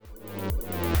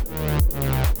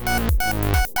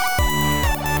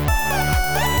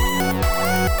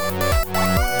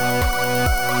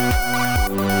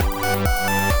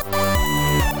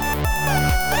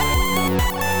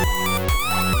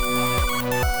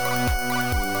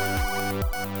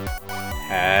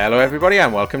Hello everybody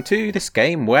and welcome to This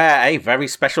Game Where, a very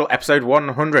special episode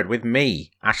 100 with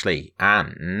me, Ashley,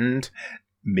 and...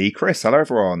 me, Chris. Hello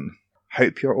everyone.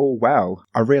 Hope you're all well.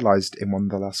 I realised in one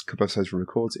of the last couple of episodes we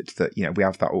recorded that, we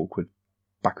have that awkward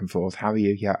back and forth. How are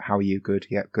you? Yeah, how are you? Good.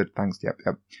 Yeah, good. Thanks. Yep.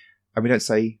 And we don't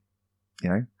say,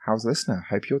 how's the listener?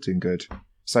 Hope you're doing good.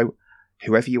 So,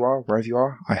 whoever you are, wherever you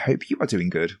are, I hope you are doing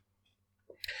good.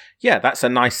 Yeah, that's a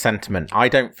nice sentiment. I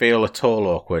don't feel at all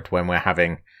awkward when we're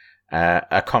having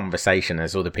a conversation,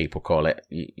 as other people call it.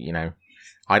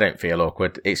 I don't feel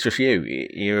awkward. It's just you.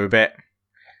 You're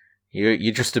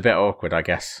just a bit awkward, I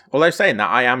guess. Although saying that,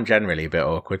 I am generally a bit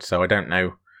awkward, so I don't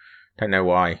know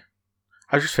why.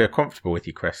 I just feel comfortable with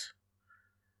you, Chris.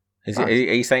 Are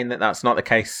you saying that that's not the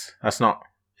case? It's not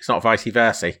vice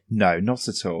versa? No, not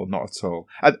at all. Not at all.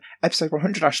 Episode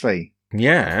 100, Ashley.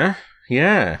 Yeah.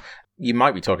 You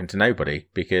might be talking to nobody,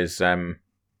 because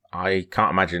I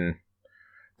can't imagine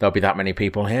there'll be that many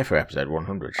people here for episode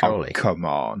 100, surely. Oh, come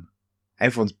on.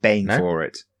 Everyone's baying for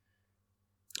it.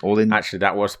 Actually,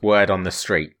 that was word on the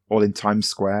street. All in Times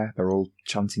Square. They're all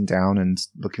chanting down and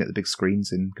looking at the big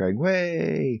screens and going,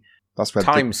 way! That's where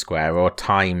Times Square or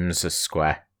Times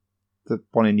Square? The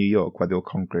one in New York where they all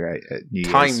congregate at New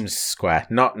Year's. Times Square,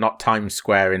 not Times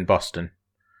Square in Boston.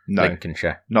 No.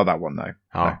 Lincolnshire. Not that one, though.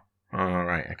 Oh. No. Oh,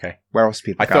 right, okay. Where else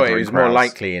people I thought it was crowds? more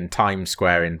likely in Times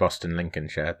Square in Boston,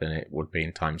 Lincolnshire, than it would be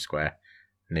in Times Square,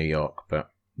 New York, but...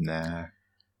 Nah.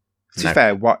 To be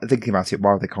fair, thinking about it,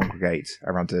 why would they congregate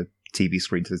around a TV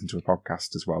screen to listen to a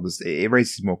podcast as well? It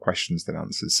raises more questions than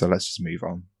answers, so let's just move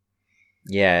on.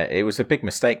 Yeah, it was a big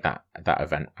mistake, that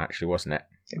event, actually, wasn't it?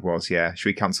 It was, yeah. Should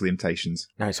we cancel the invitations?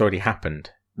 No, it's already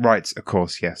happened. Right, of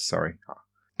course, yes, sorry.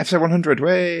 Episode 100,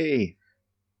 way!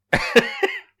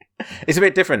 It's a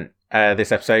bit different,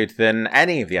 this episode, than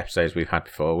any of the episodes we've had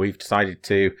before. We've decided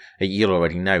to, you'll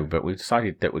already know, but we've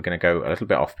decided that we're going to go a little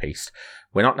bit off-piste.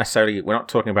 We're not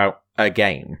talking about a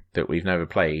game that we've never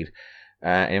played.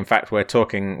 In fact, we're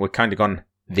kind of gone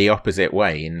the opposite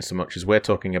way, in so much as we're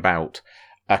talking about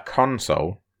a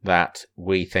console that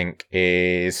we think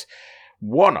is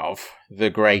one of the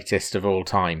greatest of all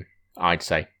time, I'd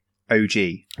say. OG.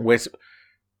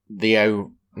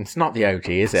 It's not the OG,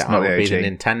 is it? It's not it would be the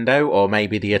Nintendo, or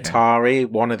maybe the Atari,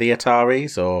 one of the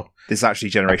Ataris, or... This is actually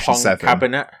Generation 7.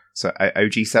 Cabinet. So,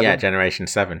 OG 7? Yeah, Generation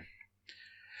 7.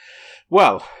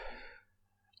 Well,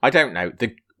 I don't know.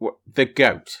 The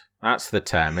GOAT, that's the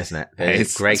term, isn't it? The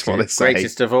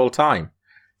greatest of all time.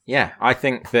 Yeah, I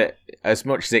think that as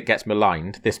much as it gets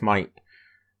maligned, this might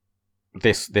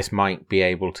be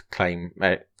able to claim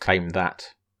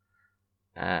that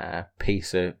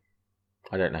piece of...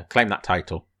 I don't know. Claim that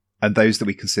title. And those that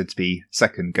we consider to be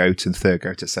second GOAT and third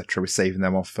GOAT, etc., we're saving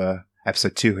them off for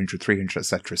episode 200, 300,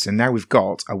 etc. So now we've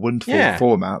got a wonderful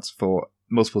format for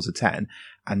multiples of 10,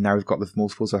 and now we've got the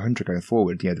multiples of 100 going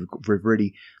forward. We've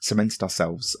really cemented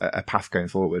ourselves a path going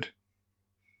forward.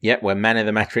 Yep, we're men of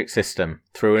the metric system,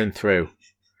 through and through.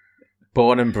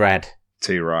 Born and bred.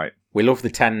 Too right. We love the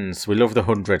tens. We love the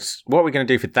hundreds. What are we going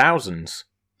to do for thousands?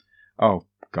 Oh,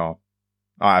 God.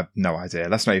 I have no idea.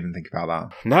 Let's not even think about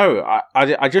that. No,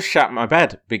 I just shat my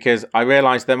bed because I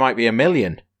realised there might be 1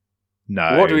 million.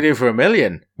 No. What do we do for 1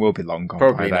 million? We'll be long gone.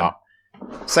 Probably not.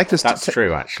 That's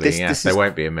true, actually. There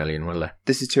won't be 1 million, will there?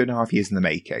 This is 2.5 years in the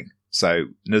making. So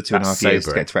another 2.5 years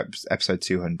to get to episode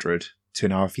 200.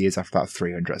 2.5 years after that,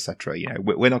 300, etc.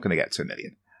 We're not going to get to 1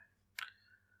 million.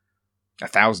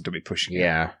 1,000 will be pushing it.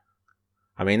 Yeah.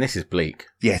 I mean, this is bleak.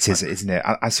 Yeah, it is, isn't it?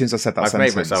 As soon as I said that I've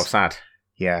made myself sad.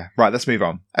 Yeah. Right, let's move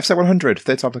on. Episode 100,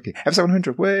 third time lucky. Episode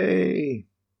 100, way!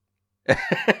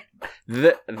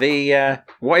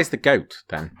 What is the GOAT,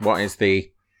 then? What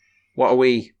are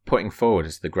we putting forward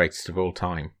as the greatest of all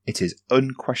time? It is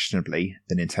unquestionably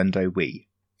the Nintendo Wii.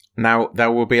 Now,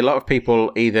 there will be a lot of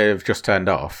people either have just turned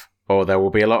off, or there will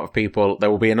be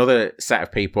another set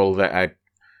of people that are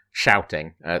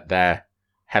shouting at their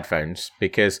headphones,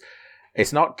 because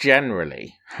it's not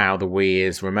generally how the Wii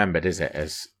is remembered, is it,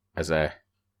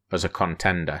 as a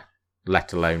contender,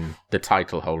 let alone the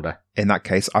title holder. In that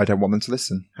case, I don't want them to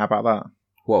listen. How about that?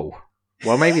 Whoa.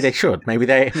 Well, maybe they should. Maybe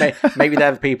they're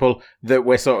the people that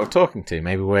we're sort of talking to.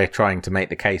 Maybe we're trying to make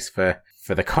the case for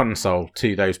the console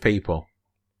to those people.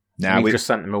 Now we've just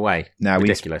sent them away. Now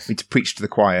ridiculous. We need to preach to the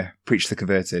choir, preach to the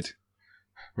converted.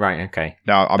 Right. Okay.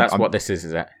 No, that's what this is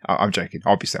it? I'm joking.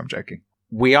 Obviously, I'm joking.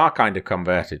 We are kind of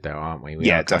converted, though, aren't we?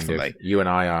 Yeah, definitely. You and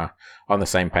I are on the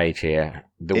same page here.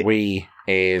 The Wii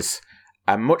is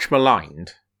a much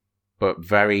maligned, but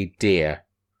very dear,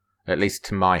 at least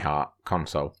to my heart,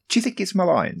 console. Do you think it's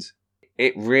maligned?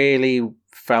 It really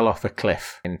fell off a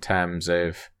cliff in terms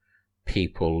of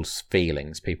people's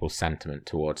feelings, people's sentiment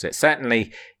towards it.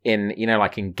 Certainly in,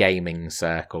 like in gaming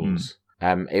circles,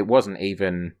 it wasn't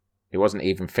even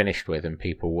finished with, and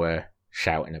people were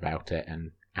shouting about it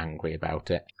and angry about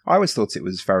it. I always thought it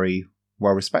was very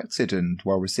well respected and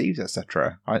well received,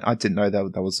 etc. I didn't know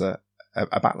there was a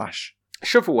backlash.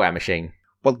 Shovelware machine.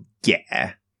 Well,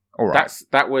 yeah, all right.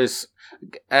 That was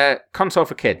console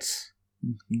for kids.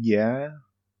 Yeah.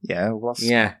 Well,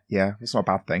 that's not a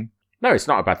bad thing. No, it's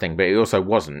not a bad thing, but it also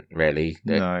wasn't really.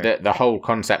 The whole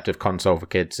concept of console for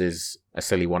kids is a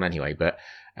silly one anyway. But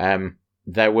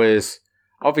there was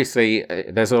obviously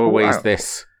there's always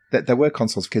this. There were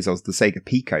consoles for kids. There was the Sega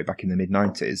Pico back in the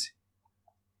mid-90s.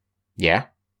 Yeah.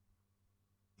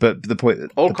 But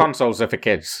all consoles are for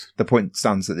kids. The point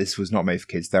stands that this was not made for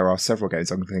kids. There are several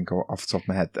games I can think of off the top of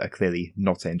my head that are clearly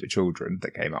not aimed at children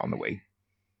that came out on the Wii.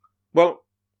 Well,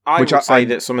 I would say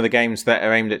that some of the games that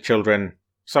are aimed at children...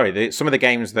 some of the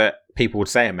games that people would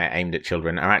say are aimed at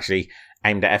children are actually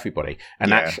aimed at everybody.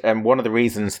 And one of the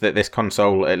reasons that this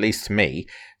console, at least to me,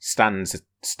 stands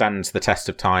the test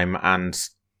of time and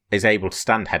is able to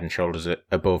stand head and shoulders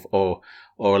above or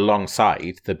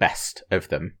alongside the best of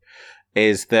them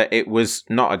is that it was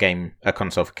not a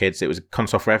console for kids, it was a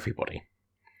console for everybody.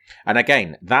 And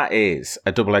again, that is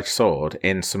a double-edged sword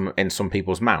in some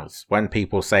people's mouths. When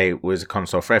people say it was a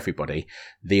console for everybody,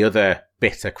 the other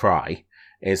bitter cry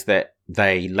is that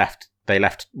they left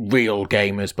real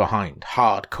gamers behind,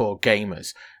 hardcore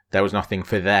gamers. There was nothing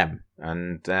for them.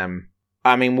 And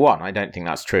one, I don't think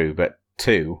that's true, but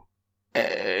two,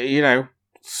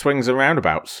 swings and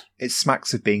roundabouts. It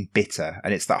smacks of being bitter,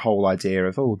 and it's that whole idea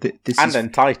of, this and is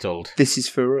entitled. This is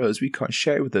for us. We can't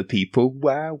share it with the people.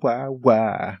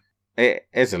 Wah. It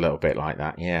is a little bit like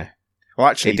that, yeah. Well,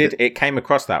 actually, it came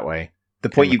across that way.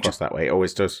 It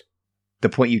always does. The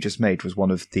point you just made was one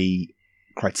of the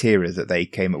criteria that they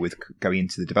came up with going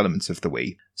into the development of the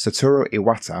Wii. Satoru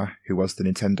Iwata, who was the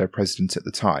Nintendo president at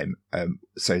the time, going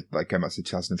back to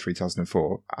 2003,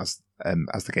 2004, as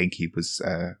the GameCube was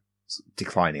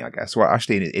declining, I guess. Well,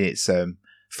 actually, in its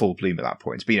full bloom at that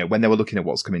point. But when they were looking at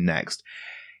what's coming next,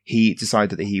 he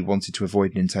decided that he wanted to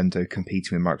avoid Nintendo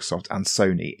competing with Microsoft and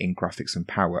Sony in graphics and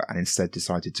power, and instead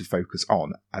decided to focus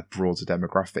on a broader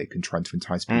demographic and trying to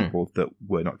entice people that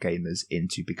were not gamers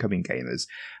into becoming gamers.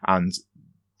 And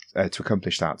to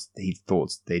accomplish that, he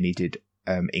thought they needed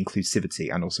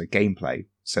inclusivity and also gameplay.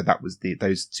 So that was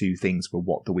those two things were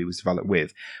what the Wii was developed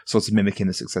with, sort of mimicking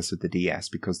the success of the DS,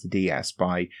 because the DS,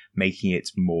 by making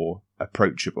it more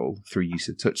approachable through use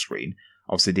of touchscreen,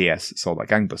 obviously DS sold like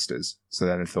gangbusters. So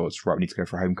then they thought, right, we need to go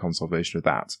for a home console version of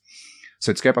that.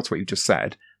 So to go back to what you just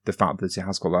said, the fact that it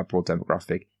has got that broad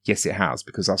demographic, yes, it has,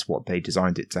 because that's what they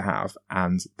designed it to have,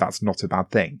 and that's not a bad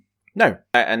thing. No,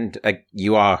 and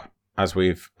you are, as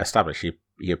we've established,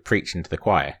 you're preaching to the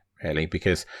choir, really,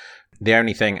 because the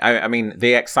only thing,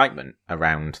 the excitement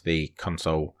around the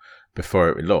console before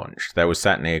it launched, there was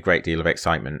certainly a great deal of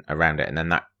excitement around it, and then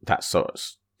that started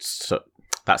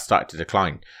to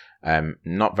decline.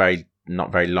 Not very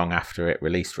long after it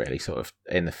released, really, sort of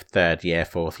in the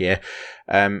fourth year.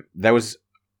 There was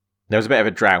a bit of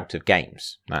a drought of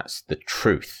games. That's the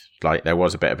truth. Like, there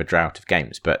was a bit of a drought of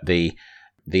games, but the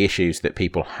issues that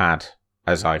people had,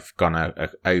 as I've gone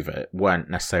over, weren't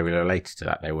necessarily related to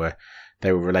that. They were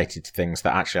related to things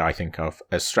that actually I think of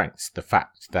as strengths. The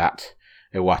fact that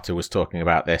Iwata was talking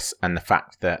about this, and the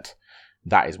fact that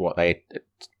Iwata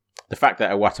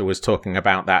was talking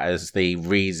about that as the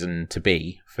reason to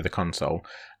be for the console,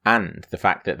 and the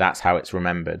fact that that's how it's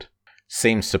remembered,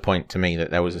 seems to point to me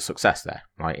that there was a success there,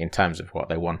 like in terms of what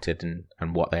they wanted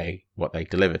and what they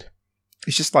delivered.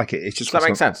 It's just like it. It's just does that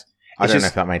make sense? I don't know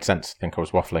if that made sense. I think I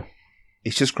was waffling.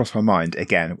 It's just crossed my mind.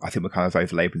 Again, I think we're kind of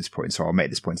over-labouring this point, so I'll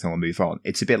make this point and then we'll move on.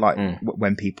 It's a bit like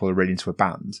when people are really into a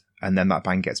band, and then that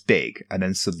band gets big, and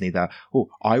then suddenly they're,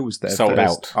 I was there sold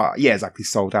first. out. Yeah, exactly,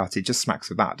 sold out. It just smacks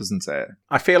of that, doesn't it?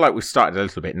 I feel like we started a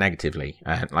little bit negatively,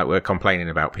 like we're complaining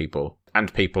about people,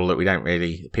 and people that we don't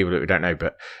know,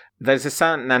 but there's a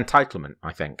certain entitlement,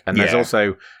 I think, and there's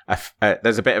also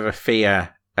there's a bit of a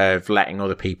fear of letting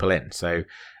other people in. So,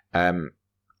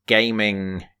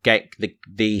 gaming,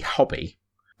 the hobby,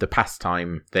 the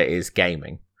pastime that is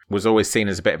gaming, was always seen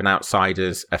as a bit of an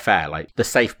outsider's affair, like the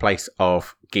safe place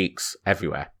of geeks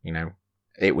everywhere.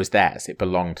 It was theirs, it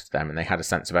belonged to them, and they had a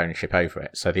sense of ownership over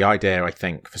it. So the idea, I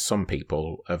think, for some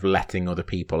people of letting other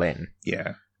people in,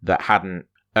 that hadn't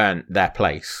earned their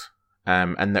place,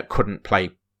 and that couldn't play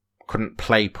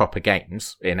proper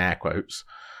games, in air quotes,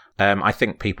 I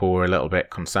think people were a little bit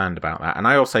concerned about that. And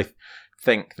I also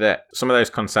think that some of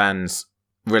those concerns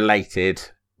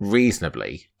related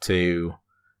reasonably to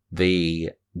the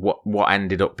what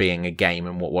ended up being a game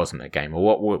and what wasn't a game,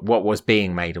 or what was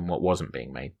being made and what wasn't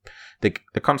being made.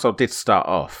 The console did start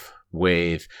off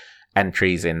with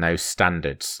entries in those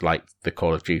standards like the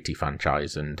Call of Duty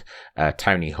franchise and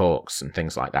Tony Hawk's and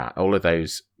things like that. All of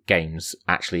those games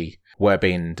actually were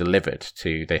being delivered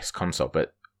to this console,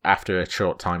 but after a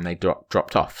short time they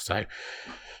dropped off. So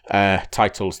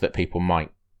titles that people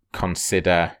might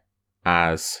consider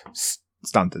as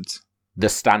standards, the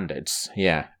standards,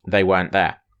 yeah, they weren't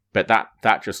there. But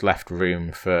that just left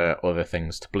room for other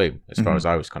things to bloom, as far as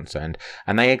I was concerned.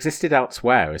 And they existed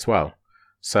elsewhere as well.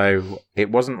 So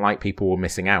it wasn't like people were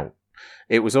missing out.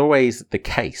 It was always the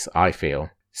case, I feel,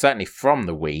 certainly from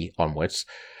the Wii onwards,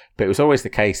 but it was always the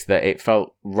case that it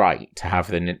felt right to have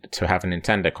a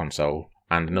Nintendo console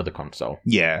and another console.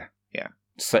 Yeah.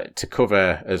 So to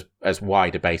cover as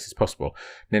wide a base as possible.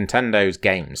 Nintendo's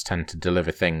games tend to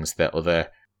deliver things that other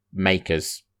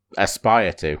makers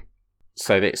aspire to.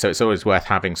 So it's always worth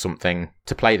having something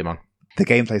to play them on. The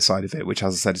gameplay side of it, which,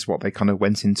 as I said, is what they kind of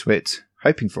went into it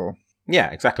hoping for.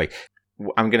 Yeah, exactly.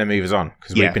 I'm going to move us on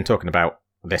because we've been talking about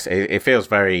this. It feels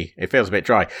a bit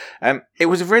dry. It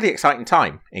was a really exciting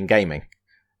time in gaming.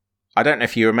 I don't know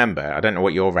if you remember. I don't know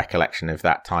what your recollection of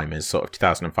that time is, sort of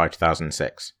 2005,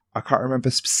 2006. I can't remember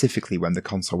specifically when the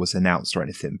console was announced or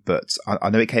anything, but I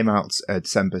know it came out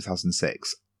December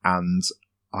 2006, and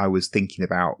I was thinking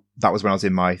about, that was when I was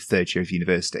in my third year of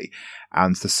university,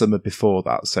 and the summer before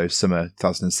that, so summer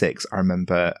 2006, I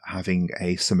remember having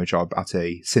a summer job at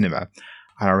a cinema,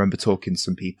 and I remember talking to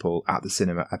some people at the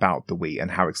cinema about the Wii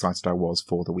and how excited I was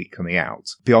for the Wii coming out.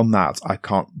 Beyond that, I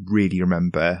can't really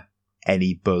remember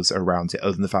any buzz around it,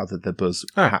 other than the fact that the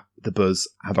buzz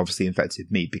had obviously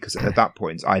infected me, because at that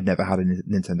point I'd never had a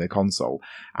Nintendo console,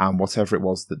 and whatever it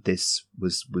was that this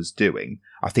was doing,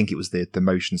 I think it was the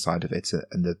motion side of it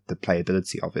and the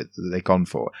playability of it that they'd gone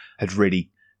for, had really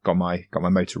got my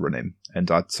motor running, and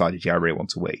I decided, I really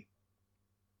want a Wii.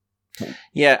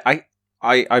 Yeah,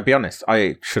 I'll be honest,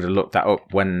 I should have looked that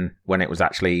up when it was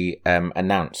actually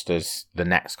announced as the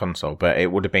next console, but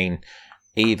it would have been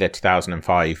either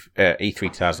 2005, E3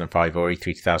 2005 or E3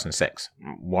 2006,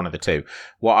 one of the two.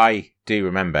 What I do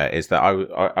remember is that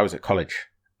I was at college,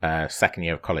 second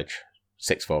year of college,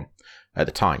 sixth form at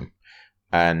the time,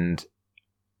 and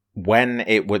when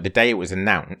the day it was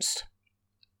announced,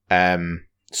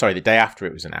 the day after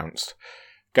it was announced,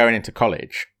 going into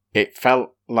college, it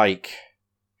felt like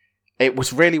it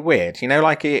was really weird,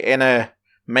 like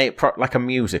like a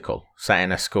musical set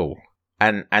in a school.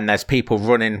 And there's people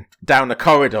running down the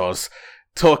corridors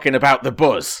talking about the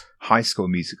buzz. High School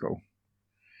Musical.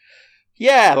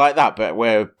 Yeah, like that, but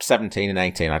we're 17 and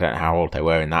 18. I don't know how old they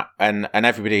were in that. And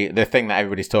everybody, the thing that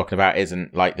everybody's talking about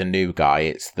isn't like the new guy,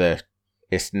 it's the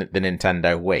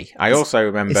Nintendo Wii. I also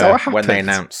remember when they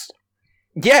announced...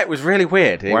 Yeah, it was really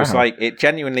weird. It was like, it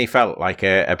genuinely felt like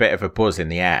a bit of a buzz in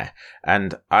the air.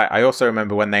 And I also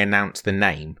remember when they announced the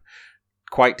name,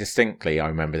 quite distinctly, I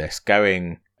remember this,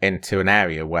 going into an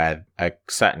area where a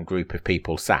certain group of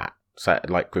people sat,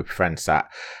 group of friends sat,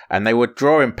 and they were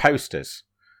drawing posters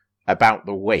about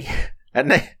the Wii.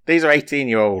 And these are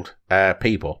 18-year-old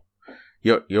people,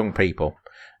 young people.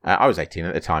 I was 18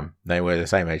 at the time. They were the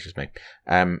same age as me.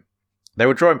 They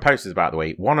were drawing posters about the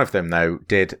Wii. One of them, though,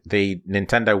 did the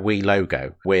Nintendo Wii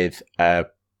logo with a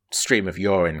stream of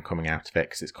urine coming out of it,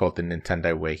 because it's called the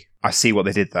Nintendo Wii. I see what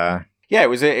they did there. Yeah,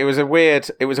 it was a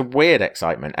weird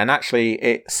excitement, and actually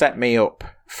it set me up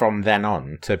from then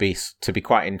on to be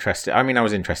quite interested. I mean, I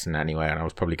was interested in it anyway, and I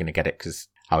was probably going to get it because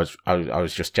I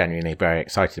was just genuinely very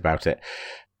excited about it.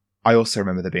 I also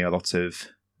remember there being a lot of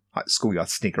schoolyard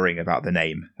sniggering about the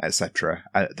name, etc.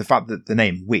 The fact that the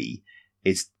name Wii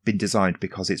is been designed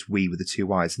because it's Wii with the two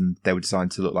Y's, and they were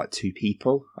designed to look like two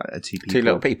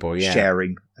little people, yeah,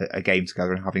 sharing a game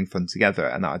together and having fun together.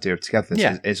 And that idea of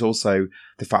togetherness is also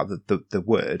the fact that the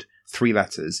word, 3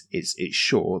 letters, it's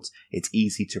short, it's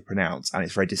easy to pronounce, and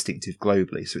it's very distinctive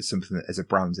globally. So it's something that as a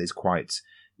brand is quite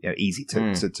easy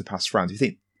to pass around. If you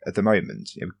think at the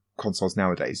moment, consoles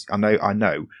nowadays, I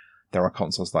know there are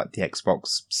consoles like the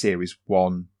Xbox Series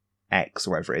 1, X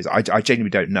or whatever it is. I genuinely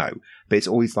don't know, but it's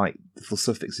always like little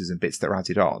suffixes and bits that are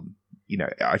added on.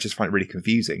 I just find it really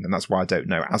confusing, and that's why I don't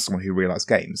know. As someone who realised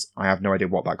games, I have no idea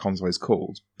what that console is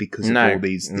called because of all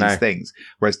these things.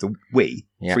 Whereas the Wii,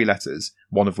 3 letters,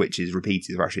 one of which is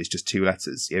repeated, or actually it's just 2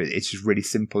 letters. It's just really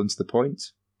simple and to the point.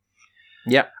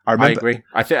 Yeah, I agree.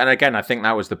 I think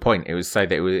that was the point. It was so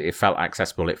that it felt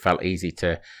accessible. It felt easy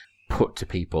to put to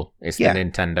people. It's the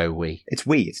Nintendo Wii. It's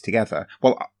Wii. It's together.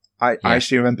 Well, I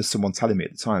actually remember someone telling me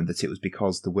at the time that it was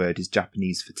because the word is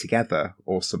Japanese for together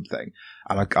or something.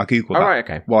 And I Googled that. Right,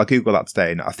 okay. Well, I Googled that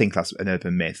today, and I think that's an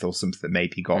urban myth or something that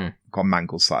maybe got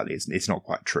mangled slightly. It's not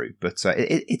quite true, but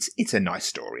it's a nice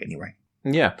story anyway.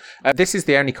 Yeah. This is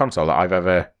the only console that I've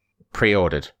ever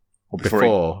pre-ordered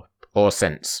before or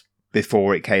since.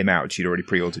 Before it came out, you'd already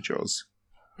pre-ordered yours?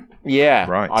 Yeah.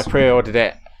 Right. I pre-ordered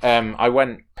it.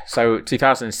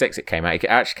 2006 it came out. It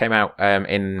actually came out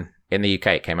in the UK.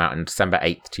 It came out on December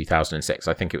 8th, 2006.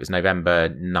 I think it was November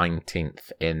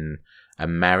 19th in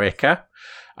America.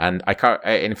 And I can't,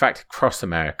 in fact, across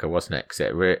America, wasn't it?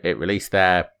 Because it released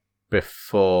there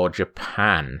before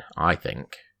Japan, I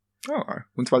think. Oh,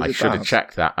 I should have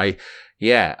checked that. I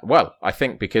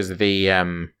think because of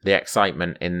the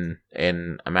excitement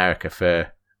in America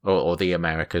for the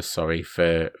Americas,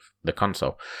 for the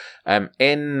console.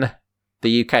 In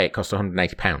the UK, it cost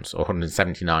 £180 or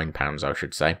 £179, I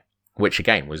should say, which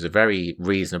again was a very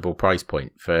reasonable price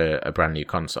point for a brand new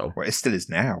console. Well, it still is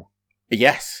now.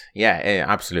 Yes, yeah, it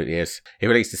absolutely is. It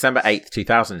released December 8th,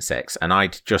 2006, and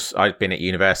I'd been at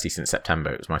university since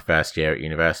September. It was my first year at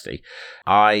university.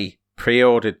 I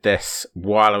pre-ordered this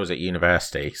while I was at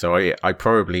university, so I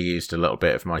probably used a little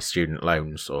bit of my student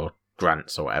loans or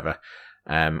grants or whatever.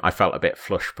 I felt a bit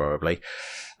flush probably.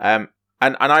 And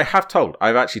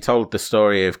I've actually told the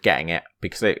story of getting it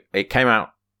because it came out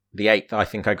the 8th. I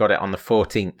think I got it on the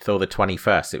 14th or the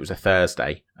 21st. It was a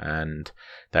Thursday, and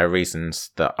there are reasons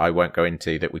that I won't go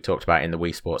into that we talked about in the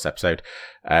Wii Sports episode,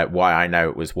 why I know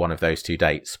it was one of those two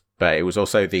dates. But it was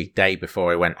also the day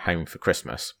before I went home for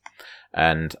Christmas.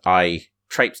 And I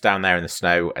traipsed down there in the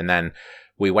snow, and then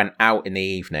we went out in the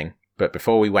evening. But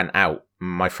before we went out,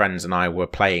 my friends and I were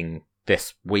playing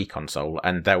this Wii console,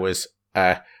 and there was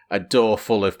a door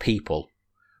full of people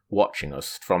watching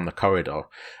us from the corridor.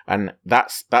 And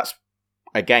that's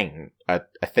again a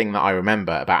thing that I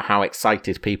remember about how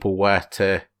excited people were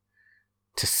to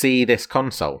see this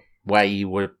console, where you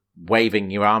were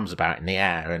waving your arms about in the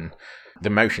air and the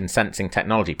motion sensing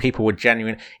technology. People were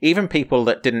genuine, even people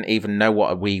that didn't even know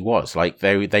what a Wii was. Like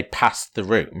they'd passed the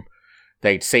room,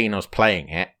 they'd seen us playing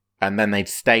it, and then they'd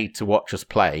stayed to watch us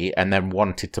play and then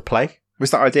wanted to play.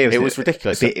 Was that idea? It was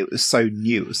ridiculous. It was so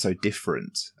new, it was so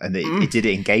different, and it did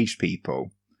engage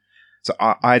people. So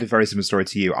I had a very similar story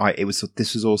to you.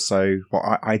 This was also,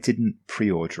 well, I didn't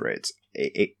pre-order it.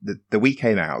 The Wii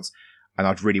came out, and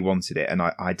I'd really wanted it, and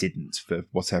I didn't for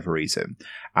whatever reason.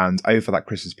 And over that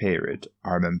Christmas period,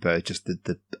 I remember just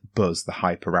the buzz, the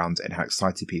hype around it, and how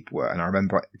excited people were. And I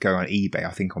remember going on eBay,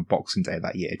 I think on Boxing Day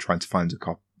that year, trying to find a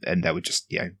copy, and they were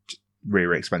just really,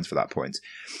 really expensive at that point.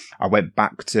 I went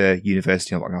back to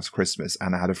university not long after Christmas,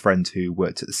 and I had a friend who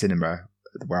worked at the cinema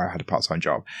where I had a part-time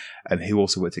job, and who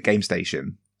also worked at Game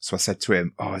Station. So I said to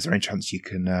him, "Oh, is there any chance you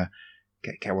can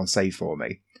get one saved for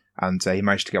me?" And he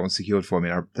managed to get one secured for me.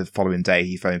 And the following day,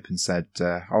 he phoned up and said,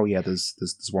 "Oh yeah, there's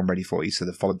one ready for you." So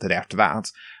the day after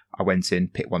that, I went in,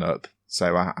 picked one up.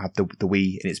 So I had the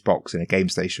Wii in its box in a Game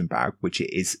Station bag, which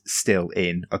it is still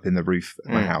up in the roof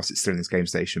of my house. It's still in this Game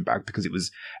Station bag because it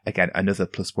was, again, another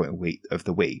plus point of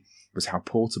the Wii was how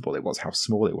portable it was, how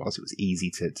small it was. It was easy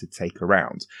to take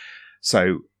around.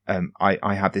 So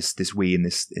I had this Wii in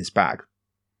this bag.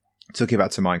 Took it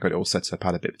back to mine, got it all set up,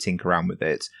 had a bit of a tinker around with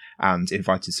it, and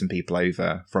invited some people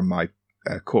over from my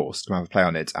course to have a play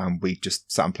on it. And we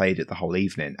just sat and played it the whole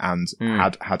evening, and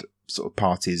had sort of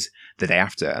parties the day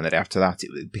after. And the day after that,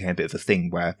 it became a bit of a thing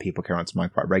where people came around to mine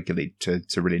quite regularly to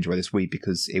really enjoy this Wii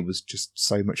because it was just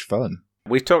so much fun.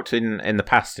 We've talked in the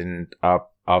past in our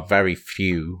very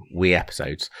few Wii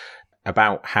episodes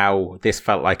about how this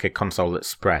felt like a console that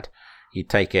spread. You'd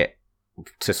take it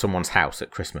to someone's house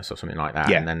at Christmas or something like that,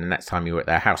 and then the next time you were at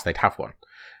their house, they'd have one.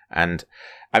 And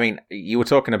I mean, you were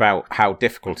talking about how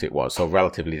difficult it was, or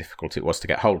relatively difficult it was to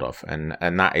get hold of, and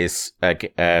that is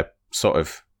sort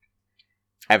of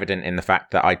evident in the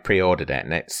fact that I pre-ordered it,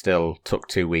 and it still took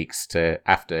 2 weeks to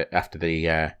after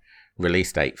the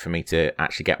release date for me to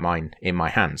actually get mine in my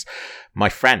hands. My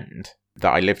friend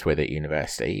that I lived with at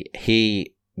university,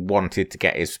 he wanted to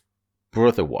get his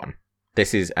brother one.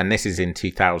 This is in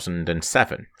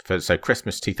 2007. So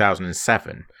Christmas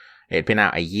 2007. It had been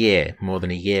out more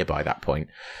than a year by that point,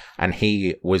 and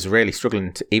he was really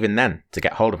struggling even then to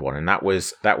get hold of one. And that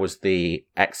was the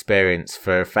experience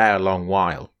for a fair long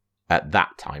while at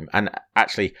that time. And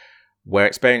actually, we're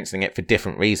experiencing it for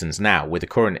different reasons now with the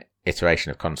current iteration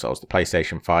of consoles, the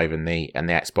PlayStation 5 and the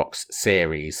Xbox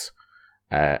Series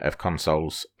of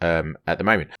consoles at the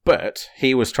moment. But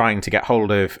he was trying to get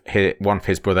hold of one for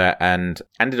his brother and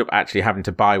ended up actually having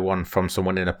to buy one from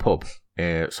someone in a pub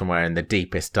somewhere in the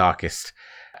deepest, darkest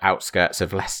outskirts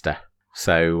of Leicester.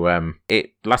 So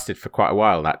it lasted for quite a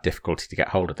while, that difficulty to get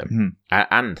hold of them.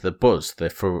 And the buzz, the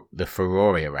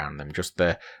furore around them, just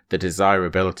the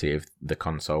desirability of the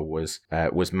console was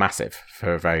massive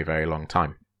for a very, very long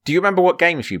time. Do you remember what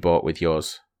games you bought with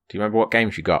yours? Do you remember what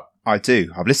games you got? I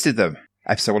do. I've listed them.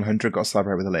 Episode 100 got to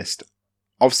celebrate with a list.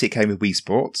 Obviously, it came with Wii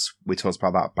Sports. We talked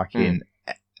about that back in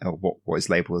what is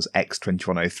labelled as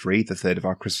X2103, the third of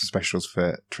our Christmas specials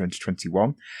for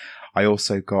 2021. I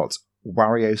also got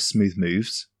Wario Smooth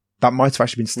Moves. That might have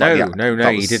actually been slightly... No,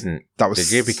 you didn't. That was...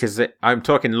 Did you? Because I'm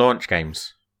talking launch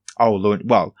games. Oh, launch...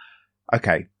 Well,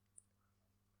 okay.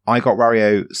 I got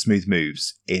Wario Smooth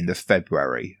Moves in the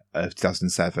February of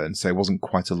 2007, so it wasn't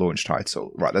quite a launch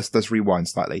title. Right, let's rewind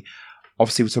slightly.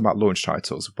 Obviously, we're talking about launch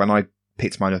titles. When I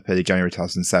picked mine up early January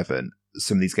 2007,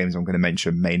 some of these games I'm going to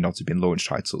mention may not have been launch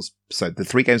titles. So the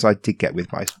 3 games I did get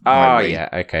with my Wii, yeah,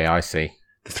 okay, I see.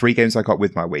 The 3 games I got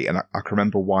with my Wii, and I can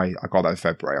remember why I got that in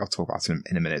February. I'll talk about it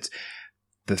in a minute.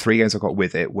 The 3 games I got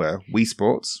with it were Wii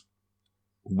Sports,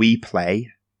 Wii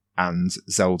Play, and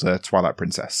Zelda Twilight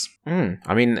Princess.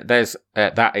 I mean, there's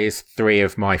that is 3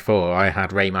 of my 4. I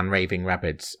had Rayman Raving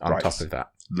Rabbids on top of that.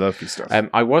 Lovely stuff.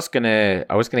 I was gonna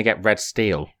get Red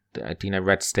Steel. Do you know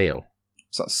Red Steel?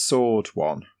 Is that sword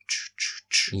one?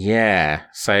 Yeah.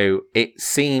 So it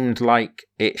seemed like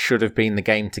it should have been the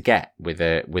game to get with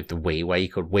the Wii, where you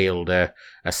could wield a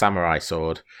samurai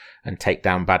sword and take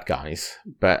down bad guys.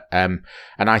 But and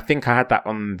I think I had that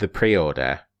on the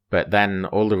pre-order. But then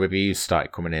all the reviews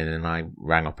started coming in, and I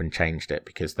rang up and changed it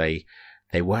because they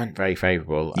weren't very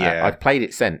favourable. Yeah. I've played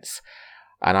it since,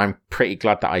 and I'm pretty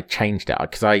glad that I changed it,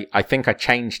 because I think I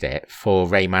changed it for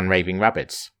Rayman Raving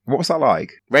Rabbids. What was that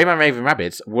like? Rayman Raving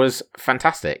Rabbids was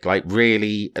fantastic. Like,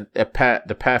 really,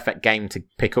 the perfect game to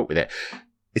pick up with it.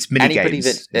 It's mini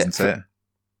games, isn't it?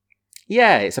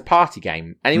 Yeah, it's a party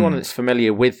game. Anyone that's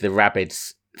familiar with the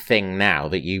Rabbids thing now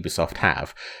that Ubisoft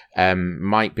have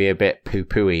might be a bit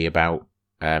poo-pooey about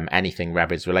anything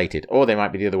Rabbids related, or they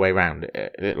might be the other way around.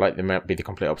 Like, they might be the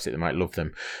complete opposite. They might love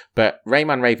them. But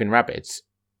Rayman Raving Rabbids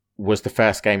was the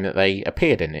first game that they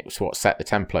appeared in. It was what set the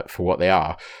template for what they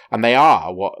are, and they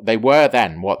are what they were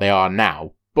then, what they are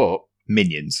now. But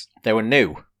Minions, they were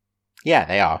new. Yeah,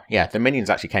 they are. Yeah, the Minions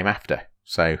actually came after.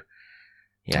 So,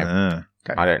 okay.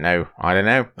 I don't know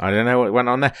what went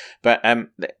on there, but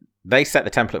they set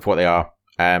the template for what they are.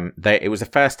 It was the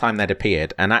first time they'd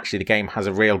appeared, and actually the game has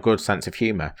a real good sense of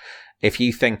humour. If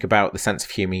you think about the sense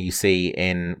of humour you see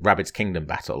in Rabbids Kingdom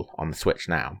Battle on the Switch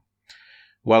now,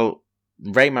 well,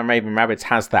 Rayman Raving Rabbids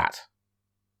has that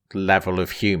level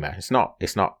of humour. It's not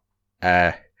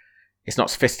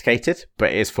sophisticated,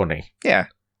 but it is funny. Yeah.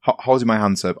 Holding my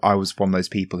hands up, I was one of those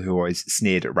people who always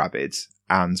sneered at Rabbids,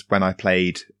 and when I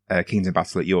played Kingdom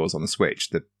Battle at yours on the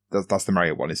Switch, that's the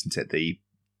Mario one, isn't it? The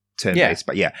turn-based,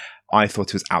 but yeah, I thought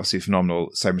it was absolutely phenomenal,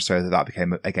 so much so that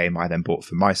became a game I then bought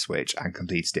for my Switch and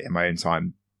completed it in my own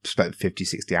time, spent 50,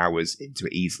 60 hours into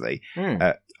it easily.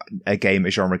 A game,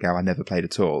 a genre game I never played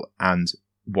at all, and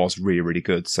was really, really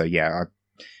good. So yeah, I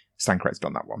stand corrected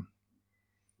on that one.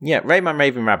 Yeah, Rayman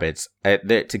Raving Rabbids,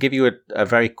 to give you a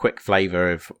very quick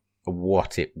flavour of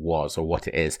what it was or what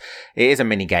it is a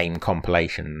mini-game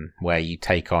compilation where you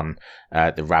take on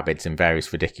the Rabbids in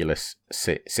various ridiculous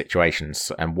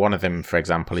situations. And one of them, for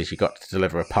example, is you got to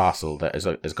deliver a parcel that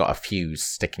has got a fuse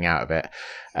sticking out of it.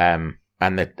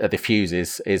 And the fuse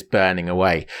is burning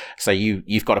away. So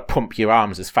you've got to pump your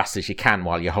arms as fast as you can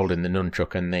while you're holding the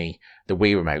nunchuck and the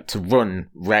Wii remote to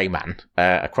run Rayman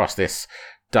across this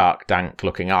dark,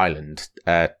 dank-looking island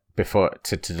before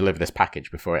to deliver this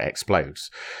package before it explodes.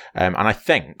 And I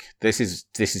think this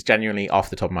is genuinely off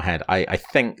the top of my head. I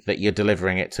think that you're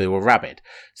delivering it to a Rabbid.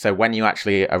 So when you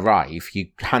actually arrive, you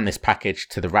hand this package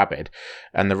to the Rabbid,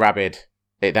 and the Rabbid,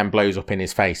 it then blows up in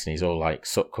his face, and he's all like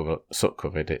soot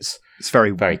covered. It's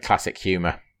very, very classic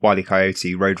humour. Wile E.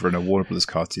 Coyote, Roadrunner, Warner Bros.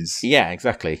 Cartoons. Yeah,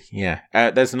 exactly. Yeah.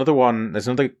 There's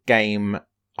another game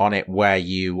on it where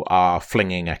you are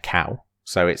flinging a cow.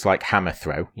 So it's like hammer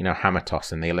throw, hammer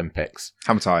toss in the Olympics.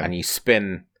 Hammer time. And you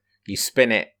spin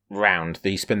it round.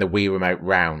 You spin the Wii remote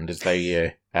round as though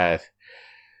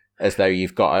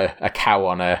you've got a cow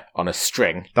on a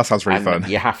string. That sounds really fun.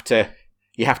 You have to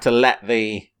let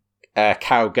the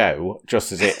cow go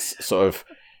just as its sort of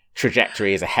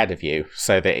trajectory is ahead of you,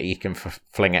 so that you can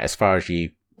fling it as far as you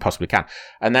possibly can.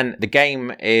 And then the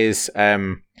game is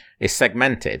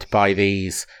segmented by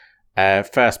these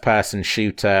first-person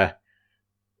shooter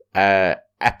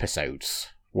episodes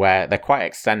where they're quite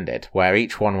extended, where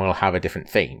each one will have a different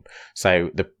theme. So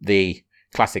the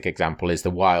classic example is the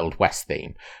Wild West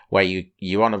theme, where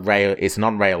you're on a rail. It's an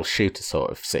on-rail shooter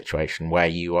sort of situation where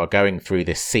you are going through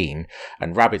this scene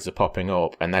and rabbits are popping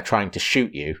up and they're trying to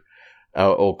shoot you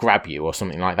or grab you or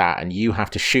something like that, and you have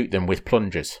to shoot them with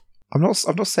plungers. I'm not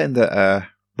saying that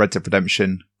Red Dead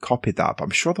Redemption copied that, but I'm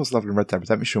sure there was a level in Red Dead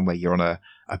Redemption where you're on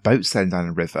a boat sailing down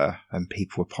a river and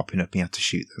people were popping up and you had to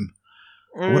shoot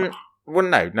them. Well,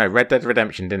 no, Red Dead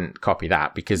Redemption didn't copy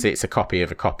that because it's a copy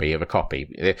of a copy of a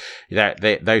copy.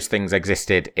 Those things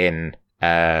existed in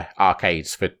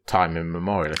arcades for time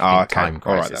immemorial. Time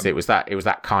Crisis. Right, it was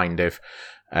that kind of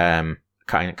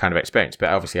experience, but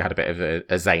obviously it had a bit of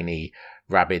a zany,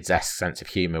 Rabbids-esque sense of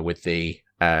humour with the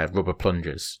rubber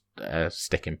plungers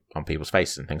sticking on people's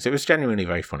faces and things. It was genuinely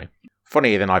very funny.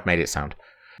 Funnier than I've made it sound.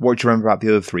 What do you remember about the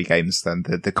other three games then?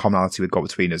 The commonality we've got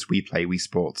between us, We Play, Wii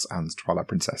Sports and Twilight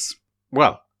Princess.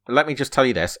 Well, let me just tell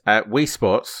you this. Wii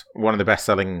Sports, one of the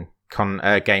best-selling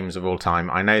games of all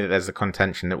time. I know that there's a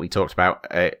contention that we talked about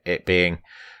it being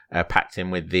packed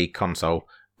in with the console,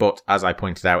 but as I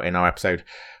pointed out in our episode,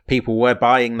 people were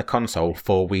buying the console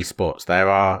for Wii Sports. There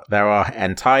are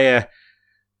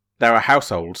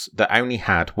households that only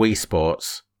had Wii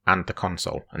Sports and the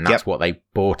console, and that's what they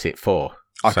bought it for.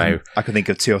 I can think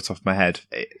of two off the top of my head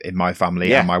in my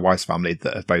family and my wife's family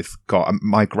that have both got.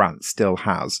 My Grant still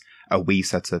has a Wii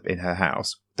setup in her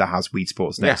house that has Wii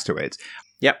Sports next to it.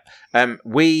 Yep.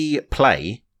 Wii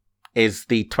Play is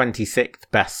the 26th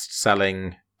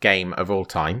best-selling game of all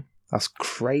time. That's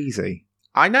crazy.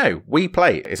 I know. Wii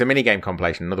Play is a minigame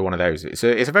compilation, another one of those. It's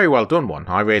a very well done one.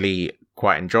 I really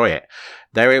quite enjoy it.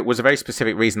 There was a very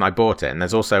specific reason I bought it, and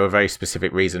there's also a very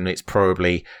specific reason it's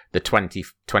probably the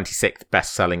 26th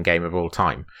best-selling game of all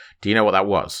time. Do you know what that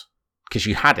was? Because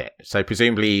you had it, so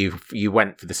presumably you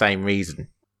went for the same reason.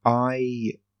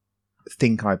 I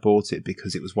think I bought it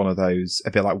because it was one of those,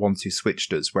 a bit like 1-2 Switch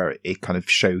does, where it kind of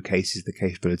showcases the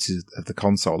capabilities of the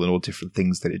console and all different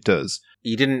things that it does.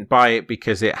 You didn't buy it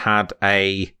because it had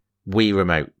a Wii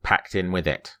remote packed in with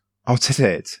it? Oh, did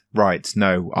it? Right,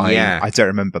 no, I don't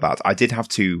remember that. I did have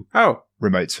two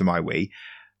remotes for my Wii.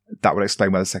 That would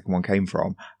explain where the second one came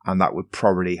from, and that would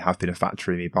probably have been a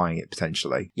factor in me buying it,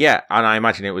 potentially. Yeah, and I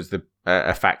imagine it was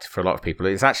a factor for a lot of people.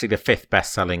 It's actually the 5th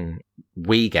best-selling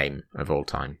Wii game of all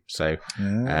time, so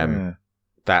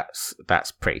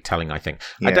that's pretty telling, I think.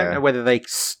 Yeah. I don't know whether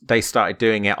they started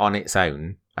doing it on its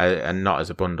own and not as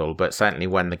a bundle, but certainly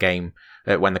when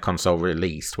the console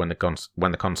released, when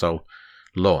the console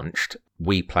launched,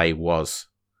 Wii Play was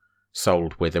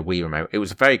sold with a Wii remote. It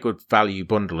was a very good value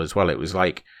bundle as well. It was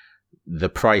like the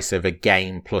price of a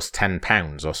game plus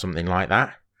 £10 or something like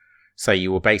that. So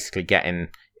you were basically getting,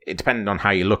 it depending on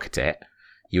how you look at it,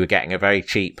 you were getting a very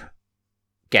cheap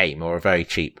game or a very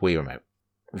cheap Wii remote.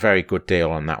 Very good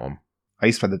deal on that one. I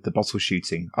used to play the bottle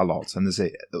shooting a lot, and there's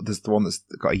the one that's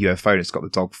got a UFO and it's got the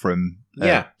dog from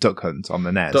Duck Hunt on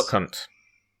the NES. Duck Hunt.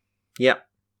 Yep.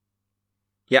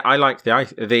 Yeah, I liked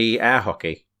the air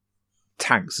hockey.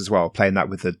 Tanks as well, playing that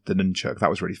with the nunchuck. That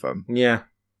was really fun. Yeah.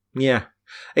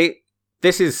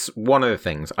 This is one of the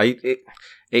things.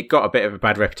 It got a bit of a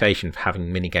bad reputation for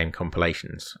having minigame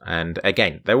compilations. And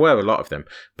again, there were a lot of them,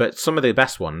 but some of the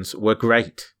best ones were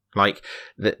great. Like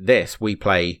this, We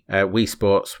Play, Wii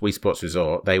Sports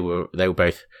Resort, they were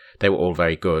all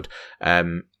very good.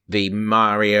 The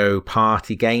Mario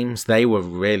Party games, they were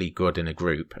really good in a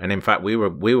group. And in fact, we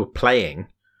were playing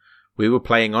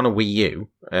on a Wii U.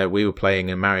 We were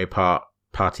playing a Mario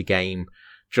Party game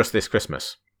just this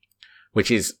Christmas,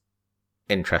 which is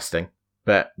interesting.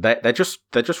 But they're just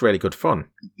really good fun.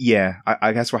 Yeah,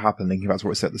 I guess what happened, thinking back to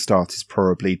what we said at the start, is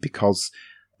probably because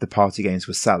the party games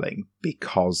were selling,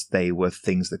 because they were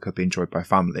things that could be enjoyed by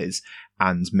families,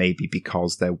 and maybe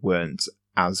because there weren't,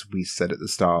 as we said at the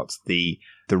start, the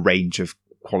range of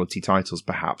quality titles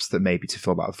perhaps that maybe to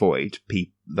fill that void.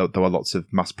 There were lots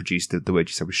of mass-produced, the word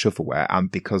you said was shovelware, and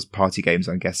because party games,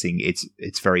 I'm guessing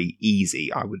it's very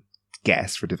easy, I would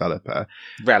guess, for a developer.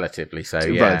 Relatively so,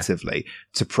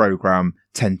 to program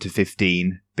 10 to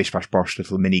 15 bish bash bosh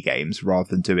little mini games rather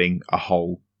than doing a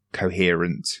whole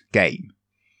coherent game.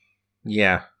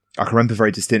 Yeah. I can remember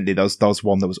very distinctly there was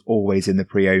one that was always in the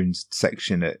pre-owned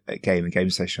section at Game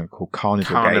Station called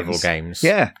Carnival Games.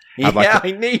 Yeah.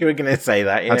 I knew you were going to say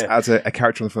that. Yeah. Had a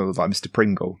character on the phone like Mr.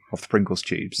 Pringle off the Pringles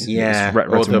tubes. Yeah. Red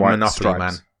or and the white Monopoly stripes.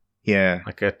 Man. Yeah.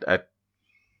 Like a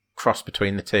cross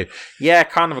between the two. Yeah,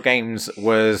 Carnival Games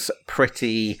was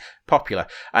pretty popular,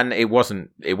 and it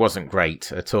wasn't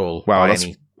great at all. Well,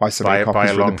 by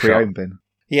a long pre-owned bin.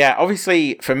 Yeah,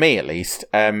 obviously for me at least,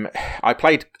 I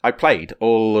played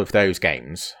all of those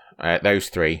games, those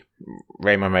three: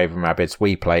 Rayman Raven Rabbids,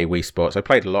 Wii Sports. I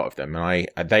played a lot of them, and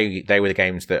they were the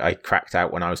games that I cracked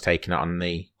out when I was taking it on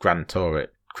the Grand Tour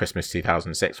at Christmas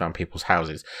 2006 around people's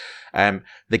houses.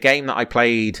 The game that I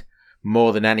played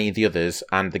more than any of the others,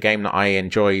 and the game that I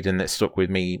enjoyed and that stuck with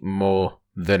me more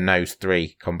than those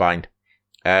three combined,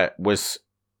 was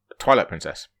Twilight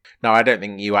Princess. Now, I don't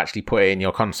think you actually put it in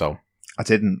your console. I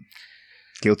didn't.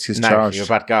 Guilty as No, charged. you're a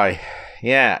bad guy.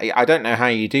 Yeah, I don't know how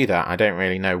you do that. I don't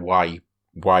really know why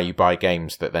you buy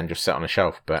games that then just sit on a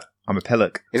shelf, but... I'm a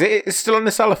pillock. It's still in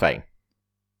the cellophane?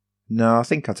 No, I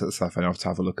think I took the cellophane off to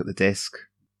have a look at the disc.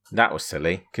 That was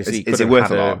silly, because he Is could it have worth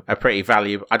had a lot? a pretty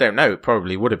valuable... I don't know, it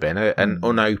probably would have been. An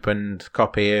unopened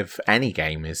copy of any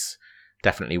game is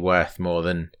definitely worth more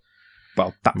than...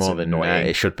 Well, that's more than annoying.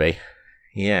 it should be.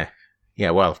 Yeah.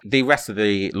 Yeah, well, the rest of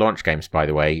the launch games, by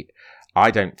the way,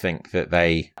 I don't think that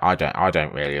I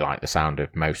don't really like the sound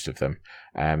of most of them.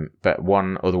 But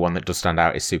one other one that does stand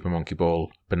out is Super Monkey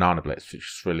Ball Banana Blitz,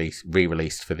 which was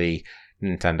re-released for the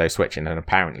Nintendo Switch in an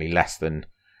apparently less than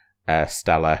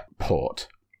stellar port.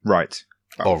 Right.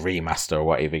 Or remaster, or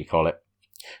whatever you call it.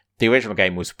 The original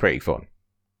game was pretty fun.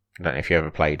 I don't know if you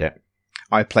ever played it.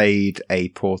 I played a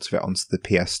port of it onto the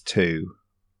PS2,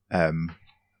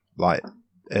 like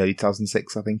early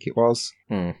 2006, I think it was.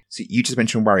 So you just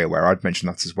mentioned WarioWare. I'd mentioned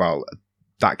that as well.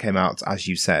 That came out, as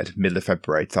you said, middle of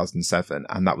February 2007,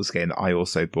 and that was a game that I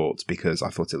also bought because I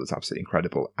thought it was absolutely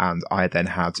incredible. And I then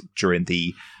had, during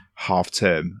the half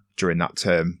term, during that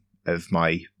term of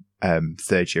my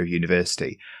third year of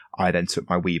university, I then took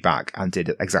my Wii back and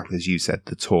did exactly as you said,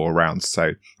 the tour around.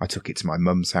 So I took it to my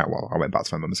mum's house. Well, I went back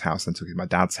to my mum's house, then took it to my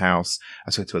dad's house.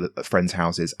 I took it to other friends'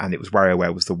 houses, and it was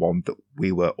WarioWare was the one that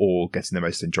we were all getting the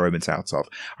most enjoyment out of.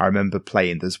 I remember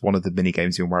playing, there's one of the mini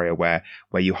games in WarioWare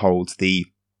where you hold the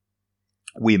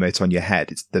Wiimote on your head.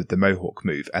 It's the Mohawk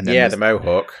move. And then the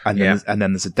Mohawk. And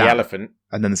then there's a dance. The elephant.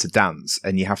 And then there's a dance,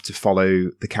 and you have to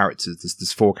follow the characters.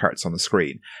 There's 4 characters on the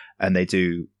screen, and they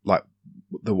do like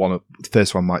the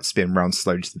first one might spin round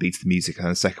slowly to the beat of the music, and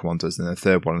then the second one does, and then the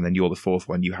third one, and then you're the fourth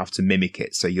one. You have to mimic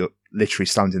it, so you're literally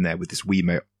standing there with this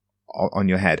Wiimote on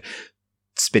your head,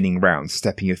 spinning round,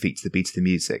 stepping your feet to the beat of the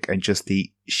music, and just the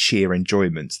sheer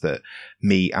enjoyment that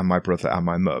me and my brother and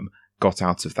my mum got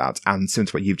out of that. And similar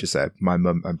to what you've just said, my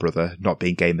mum and brother not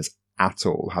being gamers at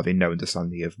all, having no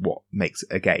understanding of what makes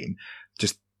a game,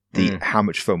 just how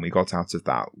much fun we got out of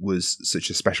that was such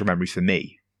a special memory for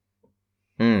me.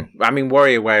 I mean,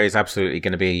 WarioWare is absolutely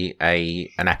going to be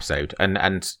an episode, and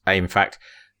in fact,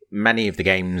 many of the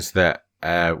games that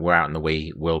were out on the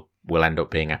Wii will end up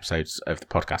being episodes of the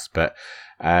podcast. But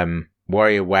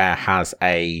WarioWare has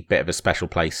a bit of a special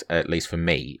place, at least for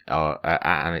me,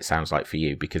 and it sounds like for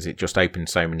you, because it just opened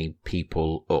so many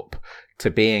people up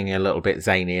to being a little bit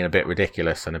zany and a bit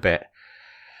ridiculous and a bit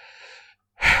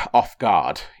off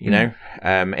guard, you know,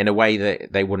 in a way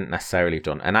that they wouldn't necessarily have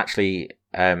done. And actually,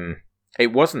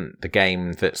 it wasn't the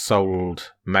game that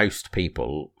sold most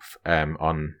people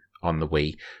on the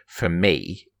Wii for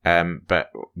me, but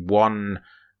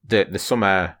the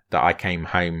summer that I came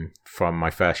home from my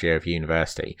first year of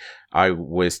university, I took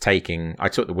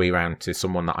the Wii round to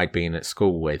someone that I'd been at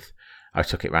school with. I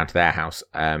took it round to their house,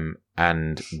 and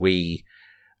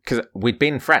because we'd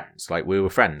been friends, like we were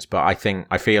friends, but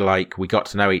I feel like we got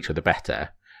to know each other better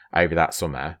over that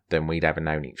summer than we'd ever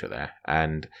known each other,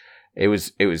 and it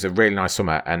was a really nice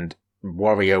summer, and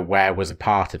WarioWare was a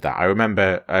part of that. I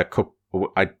remember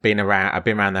I've been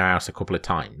around their house a couple of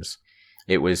times.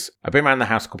 I've been around the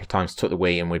house a couple of times, took the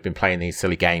Wii, and we've been playing these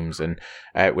silly games, and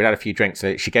we'd had a few drinks.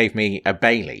 She gave me a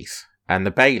Baileys, and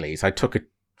the Baileys, I took a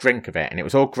drink of it, and it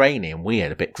was all grainy and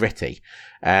weird, a bit gritty.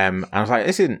 And I was like,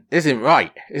 this isn't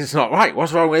right. This is not right.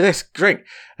 What's wrong with this drink?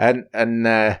 And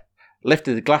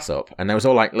lifted the glass up, and there was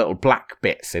all like little black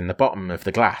bits in the bottom of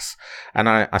the glass. And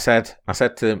I said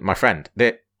to my friend,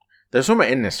 there's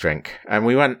something in this drink. And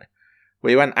we went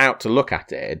out to look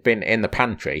at it. It had been in the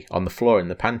pantry, on the floor in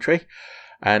the pantry,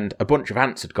 and a bunch of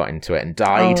ants had got into it and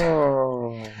died.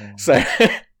 Oh. So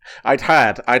I'd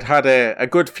had a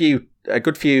good few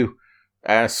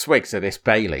swigs of this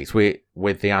Baileys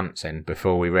with the ants in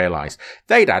before we realised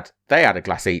they had a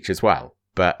glass each as well.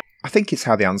 But I think it's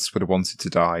how the ants would have wanted to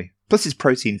die. Plus, it's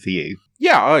protein for you.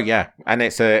 Yeah, oh yeah, and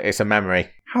it's a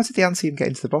memory. How did the ants even get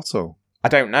into the bottle? I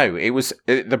don't know.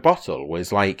 The bottle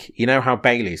was like, you know how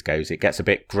Baileys goes. It gets a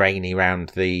bit grainy round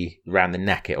the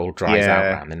neck. It all dries out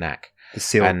around the neck. The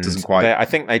seal doesn't quite. I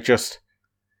think they just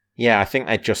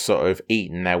sort of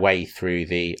eaten their way through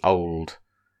the old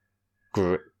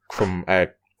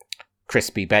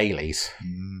crispy Baileys.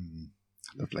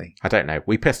 Lovely. I don't know.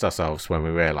 We pissed ourselves when we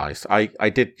realised. I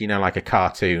did, like a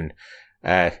cartoon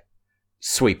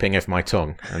sweeping of my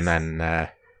tongue, and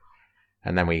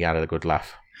then we had a good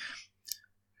laugh.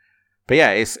 But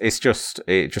yeah, it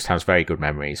just has very good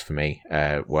memories for me.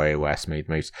 WarioWare Smooth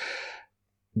Moves.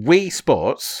 Wii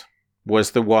Sports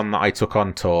was the one that I took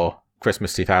on tour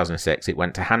Christmas 2006. It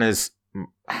went to Hannah's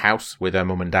house with her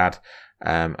mum and dad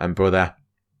and brother.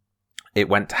 It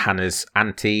went to Hannah's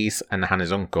aunties and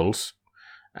Hannah's uncles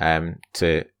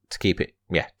to keep it,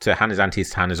 to Hannah's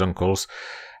aunties, to Hannah's uncles.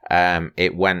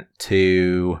 It went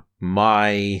to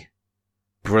my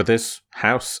brother's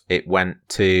house. It went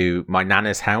to my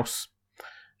nana's house.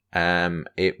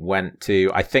 It went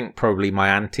to, I think, probably my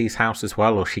auntie's house as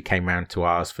well, or she came round to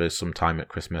ours for some time at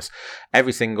Christmas.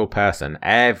 Every single person,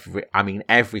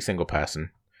 every single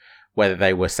person, whether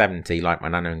they were 70 like my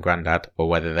nana and granddad, or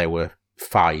whether they were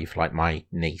 5 like my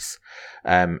niece,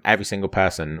 every single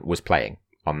person was playing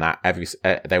on that.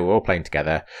 They were all playing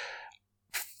together.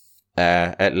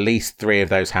 At least 3 of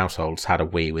those households had a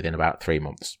Wii within about 3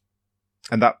 months.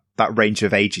 And that range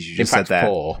of ages you just said there,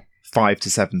 4. 5 to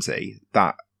 70,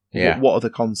 that... Yeah. What other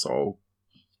console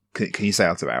can you say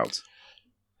out about?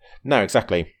 No,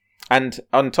 exactly. And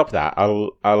on top of that,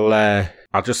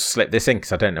 I'll just slip this in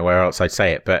because I don't know where else I'd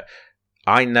say it. But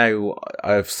I know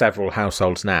of several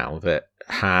households now that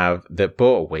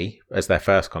bought a Wii as their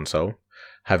first console,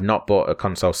 have not bought a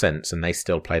console since, and they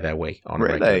still play their Wii on a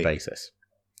regular basis.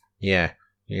 Yeah.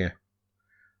 Yep.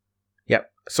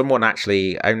 Someone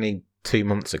actually, only 2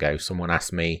 months ago, someone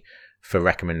asked me for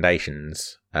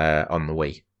recommendations on the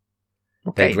Wii.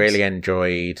 They really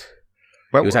enjoyed.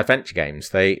 It was adventure games.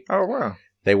 They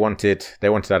wanted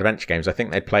adventure games. I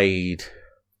think they played.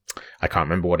 I can't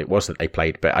remember what it was that they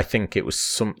played, but I think it was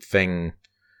something.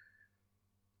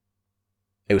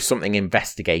 It was something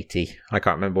investigaty. I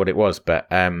can't remember what it was, but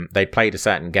they played a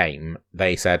certain game.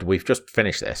 They said, "We've just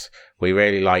finished this. We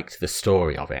really liked the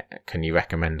story of it. Can you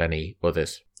recommend any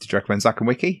others?" Did you recommend Zack and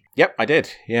Wiki? Yep, I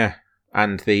did. Yeah,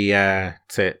 and the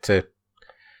to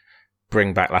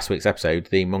bring back last week's episode,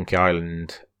 the Monkey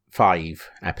Island 5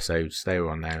 episodes, they were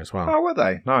on there as well. Oh, were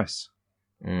they? Nice.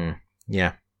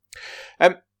 Yeah.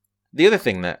 The other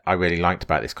thing that I really liked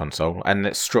about this console, and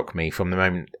that struck me from the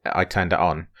moment I turned it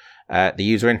on, the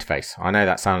user interface. I know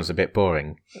that sounds a bit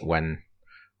boring when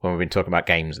we've been talking about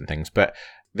games and things, but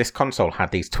this console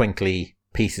had these twinkly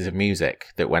pieces of music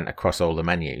that went across all the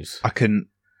menus. I can,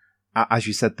 as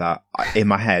you said that, in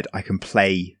my head, I can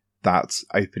play that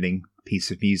opening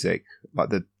piece of music, like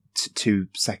the 2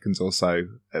 seconds or so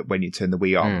when you turn the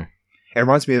Wii on. It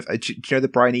reminds me of, do you know the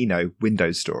Brian Eno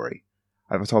Windows story?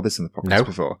 I've told this in the podcast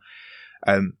before.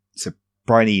 So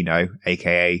Brian Eno,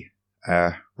 aka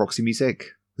Roxy Music,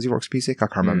 was he Roxy Music? I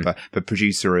can't remember, but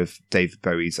producer of David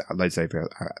Bowie's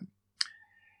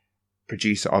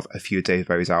producer of a few of David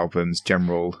Bowie's albums,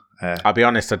 general. I'll be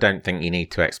honest, I don't think you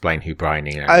need to explain who Brian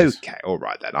Eno is. Okay, all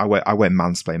right then. I won't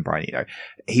mansplain Brian Eno.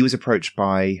 He was approached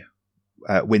by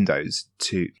Windows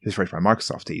he was approached by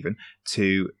Microsoft even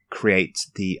to create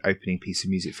the opening piece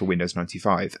of music for Windows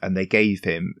 95, and they gave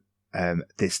him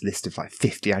this list of like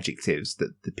 50 adjectives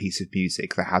that the piece of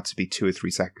music that had to be 2 or 3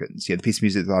 seconds. The piece of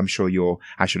music that I'm sure you're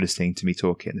actually listening to me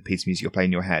talking, the piece of music you're playing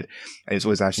in your head, and it's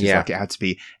always actually like it had to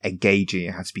be engaging,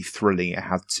 it had to be thrilling, it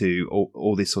had to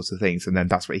all these sorts of things, and then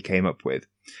that's what he came up with.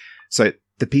 So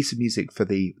the piece of music for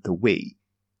the Wii,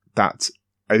 that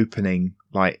opening,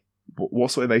 like,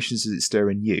 what sort of emotions does it stir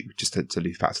in you, just to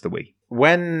loop back to the Wii?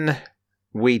 When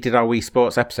we did our Wii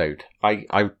Sports episode,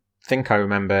 I think I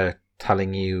remember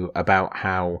telling you about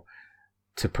how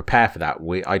to prepare for that.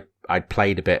 I'd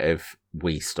played a bit of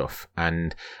Wii stuff,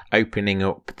 and opening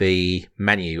up the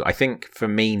menu, I think for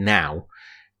me now,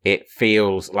 it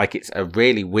feels like it's a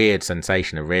really weird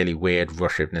sensation, a really weird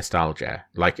rush of nostalgia,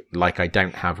 like I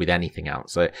don't have with anything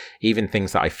else. So even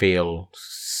things that I feel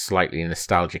slightly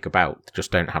nostalgic about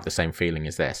just don't have the same feeling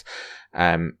as this.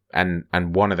 And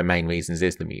one of the main reasons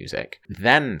is the music.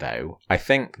 Then, though, I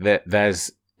think that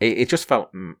it just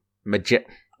felt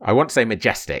I want to say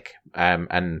majestic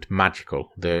and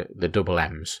magical. The double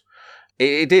M's.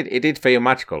 It did feel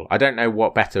magical. I don't know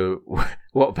what better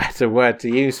word to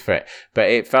use for it, but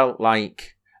it felt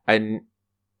like a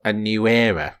new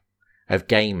era of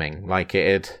gaming. Like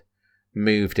it had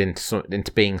moved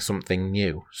into being something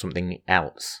new, something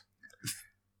else.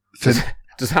 Does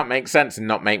that make sense and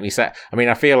not make me say? I mean,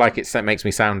 I feel like it makes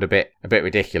me sound a bit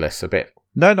ridiculous, a bit.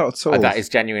 No, not at all. That is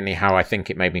genuinely how I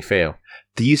think it made me feel.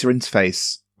 The user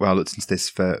interface. When I looked into this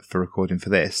for recording for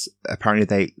this,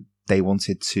 apparently they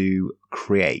wanted to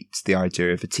create the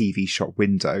idea of a TV shop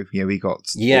window. We got all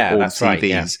that's TVs. right,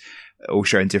 yeah. all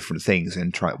showing different things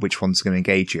and try which one's going to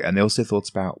engage you. And they also thought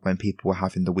about when people were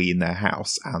having the Wii in their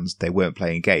house and they weren't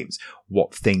playing games,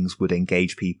 what things would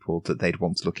engage people that they'd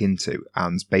want to look into.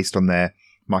 And based on their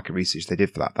market research they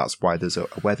did for that, that's why there's a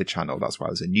weather channel, that's why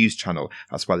there's a news channel,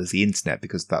 that's why there's the internet,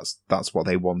 because that's what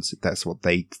they wanted, that's what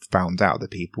they found out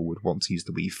that people would want to use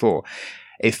the Wii for.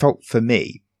 It felt, for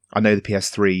me, I know the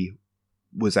PS3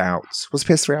 was out. Was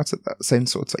PS3 out at that same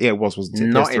sort of time? Yeah, it was, wasn't it?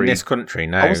 Not PS3? in this country,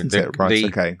 no. Oh, wasn't it? Right,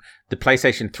 okay. The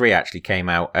PlayStation 3 actually came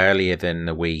out earlier than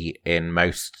the Wii in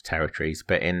most territories,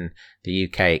 but in the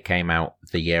UK it came out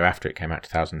the year after. It came out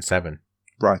 2007.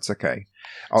 Right, okay.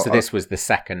 So this was the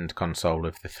second console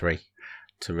of the three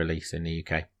to release in the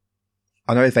UK.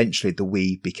 I know eventually the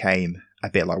Wii became a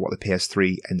bit like what the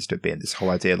PS3 ended up being, this whole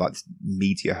idea like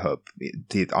media hub.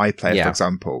 The iPlayer, for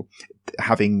example,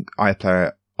 having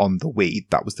iPlayer on the Wii,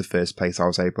 that was the first place I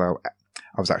was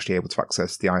actually able to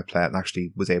access the iPlayer and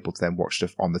actually was able to then watch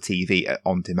stuff on the TV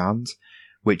on demand,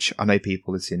 which I know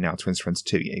people listening now,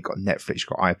 2022, you've got Netflix, you've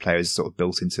got iPlayers sort of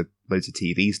built into loads of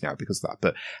TVs now because of that.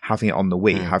 But having it on the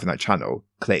Wii, having that channel,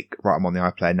 click, right, I'm on the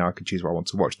iPlayer, now I can choose what I want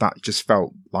to watch. That just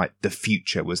felt like the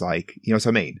future was like, you know what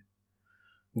I mean?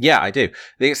 Yeah, I do.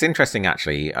 It's interesting,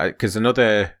 actually, because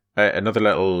another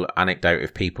little anecdote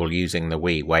of people using the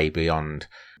Wii way beyond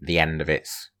the end of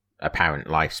its apparent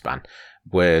lifespan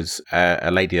was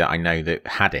a lady that I know that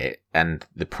had it, and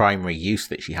the primary use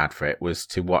that she had for it was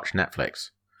to watch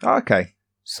Netflix. Oh, okay.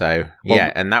 So,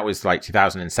 yeah, and that was like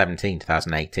 2017,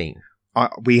 2018.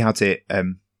 We had it...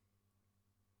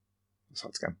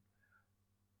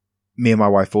 Me and my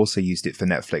wife also used it for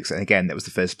Netflix, and again, that was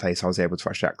the first place I was able to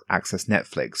actually access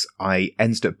Netflix. I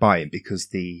ended up buying because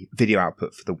the video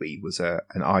output for the Wii was an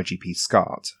RGB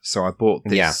SCART, so I bought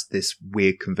this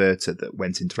weird converter that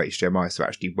went into HDMI, so it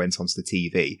actually went onto the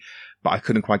TV, but I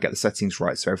couldn't quite get the settings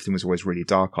right, so everything was always really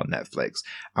dark on Netflix,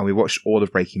 and we watched all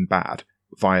of Breaking Bad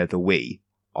via the Wii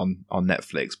on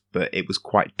Netflix, but it was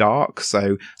quite dark.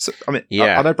 So I mean,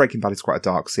 I know Breaking Bad is quite a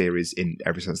dark series in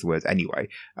every sense of the word anyway,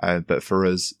 but for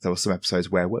us, there were some episodes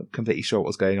where we weren't completely sure what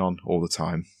was going on all the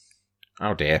time.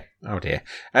 Oh dear.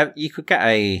 You could get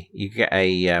a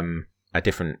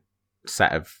different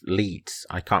set of leads.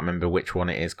 I can't remember which one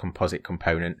it is, composite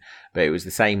component, but it was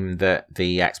the same that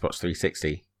the Xbox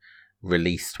 360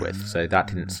 released with. So that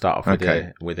didn't start off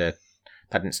with an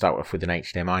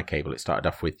HDMI cable. It started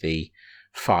off with the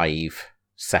 5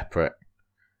 separate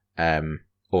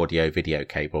audio video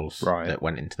cables that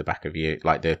went into the back of you,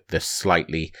 like the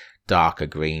slightly darker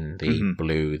green, the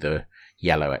blue, the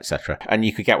yellow, etc. And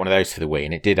you could get one of those for the Wii,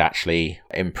 and it did actually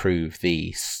improve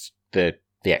the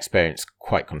experience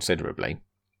quite considerably.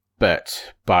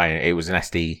 But it was an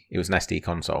SD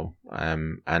console,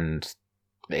 and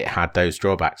it had those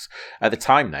drawbacks at the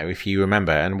time. Though, if you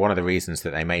remember, and one of the reasons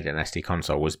that they made it an SD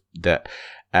console was that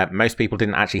most people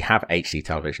didn't actually have HD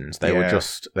televisions. They were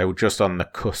just on the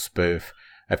cusp of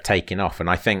taking off. And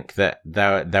I think that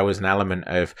there was an element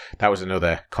of, that was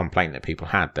another complaint that people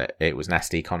had, that it was an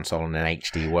SD console in an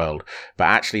HD world. But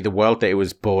actually the world that it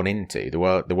was born into, the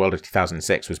world of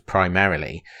 2006, was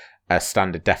primarily a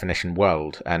standard definition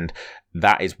world. And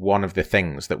that is one of the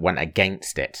things that went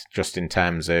against it, just in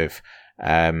terms of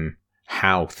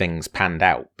how things panned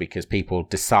out, because people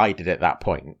decided at that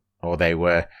point, or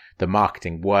the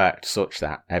marketing worked such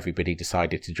that everybody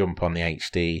decided to jump on the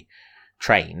HD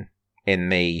train in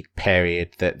the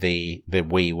period that the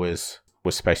Wii was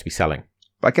supposed to be selling.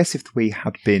 But I guess if the Wii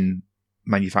had been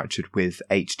manufactured with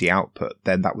HD output,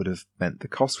 then that would have meant the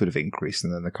cost would have increased,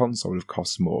 and then the console would have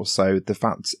cost more. So the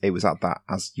fact it was at that,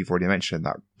 as you've already mentioned,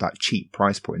 that cheap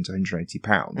price point,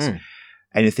 £180,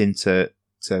 anything to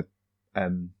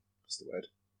what's the word?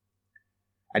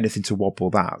 Anything to wobble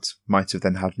that might have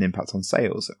then had an impact on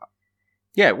sales.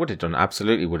 Yeah, it would have done.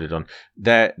 Absolutely would have done.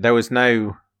 There wasn't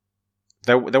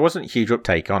a huge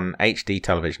uptake on HD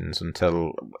televisions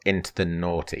until into the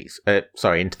noughties.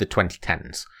 Into the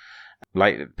 2010s.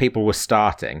 Like, people were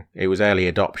starting. It was early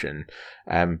adoption,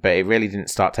 but it really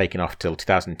didn't start taking off till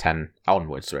 2010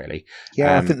 onwards, really.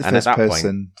 Yeah, I think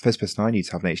the first person I knew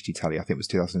to have an HD telly, I think, was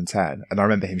 2010, and I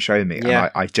remember him showing me,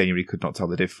 and I genuinely could not tell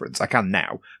the difference. I can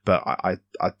now, but I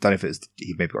don't know if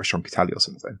he maybe got a shrunky telly or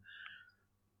something.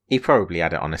 He probably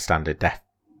had it on a standard def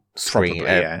screen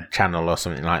channel or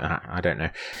something like that. I don't know.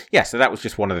 Yeah, so that was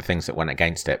just one of the things that went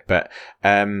against it. But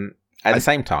at the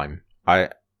same time, go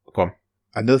on.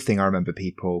 Another thing I remember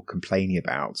people complaining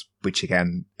about, which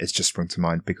again is just sprung to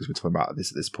mind because we're talking about this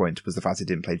at this point, was the fact it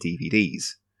didn't play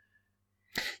DVDs.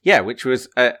 Yeah, which was,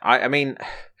 I mean,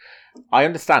 I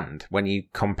understand when you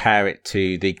compare it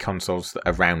to the consoles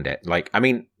around it. Like, I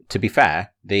mean, to be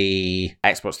fair, the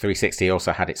Xbox 360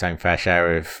 also had its own fair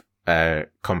share of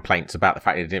complaints about the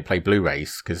fact it didn't play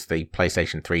Blu-rays because the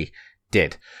PlayStation 3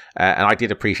 did. And I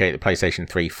did appreciate the PlayStation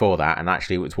 3 for that. And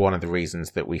actually, it was one of the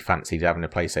reasons that we fancied having a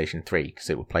PlayStation 3 because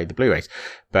it would play the Blu-rays.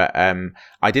 But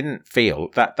I didn't feel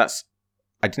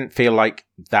I didn't feel like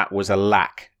that was a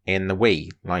lack in the Wii.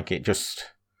 Like it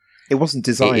wasn't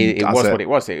designed. It was what it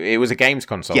was. It was a games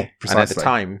console. Yeah, precisely. And at the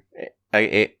time,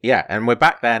 and we're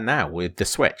back there now with the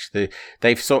Switch.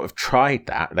 They've sort of tried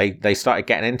that. They started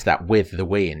getting into that with the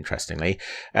Wii, interestingly,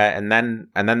 and then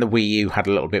the Wii U had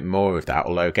a little bit more of that.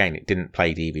 Although again, it didn't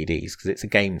play DVDs because it's a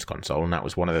games console, and that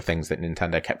was one of the things that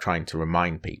Nintendo kept trying to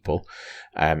remind people.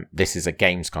 This is a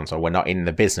games console. We're not in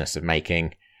the business of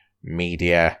making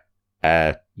media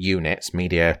units,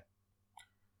 media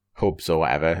hubs or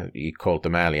whatever you called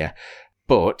them earlier.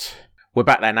 But we're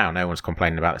back there now. No one's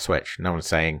complaining about the Switch. No one's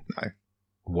saying, no.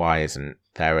 Why isn't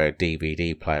there a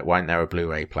DVD player? Why isn't there a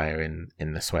Blu-ray player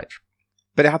in the Switch?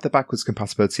 But it had the backwards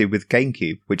compatibility with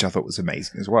GameCube, which I thought was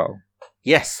amazing as well.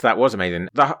 Yes, that was amazing.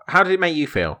 How did it make you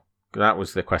feel? That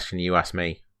was the question you asked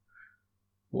me.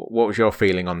 What was your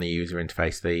feeling on the user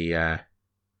interface,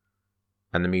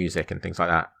 and the music and things like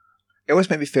that? It always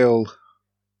made me feel.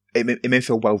 It made me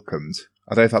feel welcomed.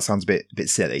 I don't know if that sounds a bit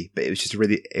silly, but it was just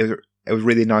it was a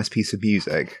really nice piece of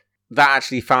music. That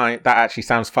actually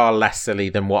sounds far less silly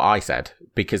than what I said,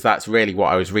 because that's really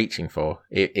what I was reaching for.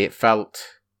 It felt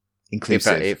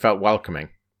inclusive. It felt welcoming.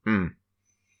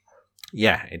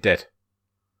 Yeah, it did.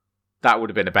 That would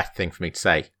have been a better thing for me to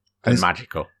say than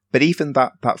magical. But even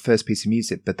that first piece of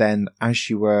music, but then as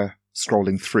you were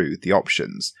scrolling through the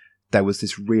options, there was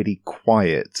this really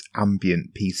quiet,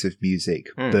 ambient piece of music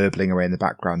burbling away in the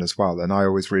background as well. And I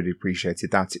always really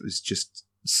appreciated that.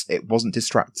 It wasn't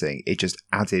distracting. It just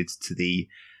added to the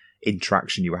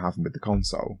interaction you were having with the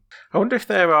console. I wonder if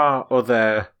there are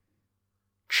other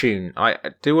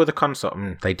do other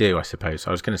console. They do, I suppose.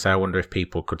 I was going to say, I wonder if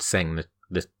people could sing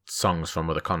the songs from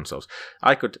other consoles.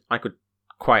 I could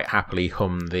quite happily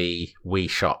hum the Wii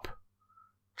Shop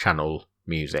channel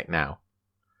music now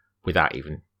without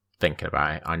even thinking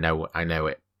about it. I know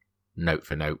it note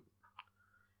for note.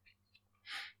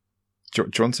 Do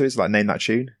you want to name that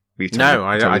tune? No,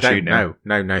 I don't.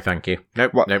 No, thank you.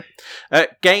 Nope. Nope.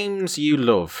 Games you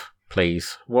love,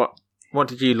 please. What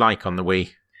did you like on the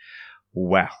Wii?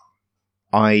 Well,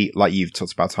 like you've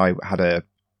talked about, I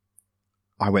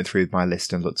went through my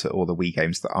list and looked at all the Wii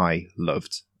games that I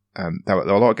loved. There were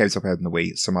a lot of games I played on the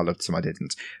Wii. Some I loved, some I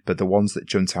didn't. But the ones that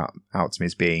jumped out to me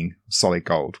as being solid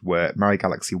gold were Mario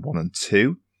Galaxy 1 and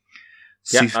 2.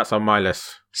 Yeah, that's on my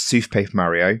list. Super Paper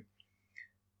Mario.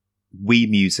 Wii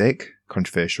Music,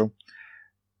 controversial.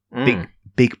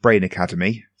 Big Brain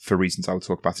Academy, for reasons I will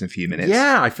talk about in a few minutes.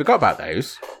 Yeah, I forgot about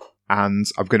those. And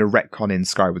I'm going to retcon in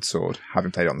Skyward Sword,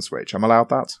 having played it on the Switch. I'm allowed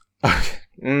that?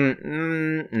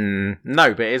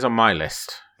 No, but it is on my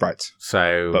list. Right.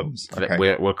 So okay.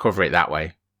 We'll cover it that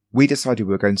way. We decided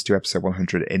we were going to do episode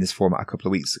 100 in this format a couple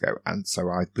of weeks ago, and so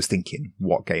I was thinking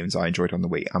what games I enjoyed on the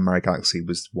Wii, and Mario Galaxy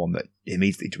was one that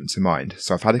immediately jumped to mind.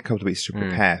 So I've had a couple of weeks to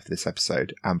prepare for this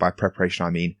episode, and by preparation I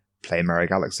mean playing Mario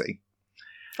Galaxy.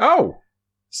 Oh!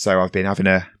 So I've been having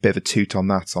a bit of a toot on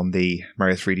that on the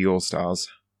Mario 3D All-Stars.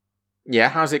 Yeah,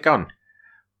 how's it gone?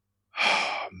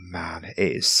 Oh, man, it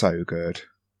is so good.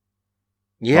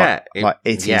 Yeah.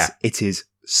 It is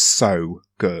so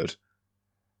good.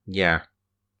 Yeah.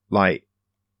 Like,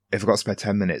 if I've got to spare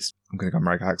 10 minutes, I'm going to go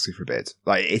Mario Galaxy for a bit.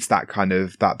 Like, it's that kind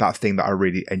of, that thing that I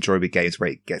really enjoy with games where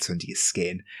it gets under your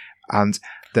skin. And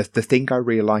the thing I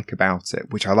really like about it,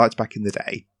 which I liked back in the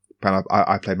day, but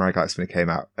I played Mario Galaxy when it came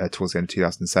out towards the end of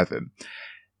 2007,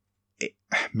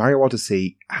 Mario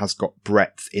Odyssey has got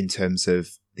breadth in terms of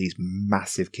these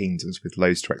massive kingdoms with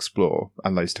loads to explore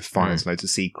and loads to find and loads of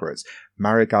secrets.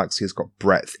 Mario Galaxy has got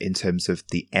breadth in terms of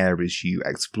the areas you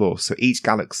explore. So each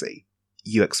galaxy,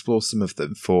 you explore some of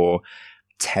them for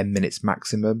 10 minutes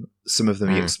maximum. Some of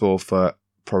them you explore for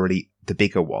probably the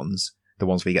bigger ones, the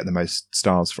ones where you get the most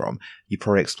stars from. You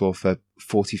probably explore for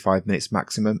 45 minutes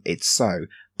maximum. It's so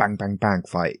bang, bang, bang,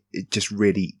 like just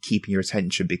really keeping your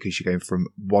attention because you're going from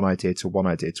one idea to one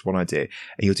idea to one idea. And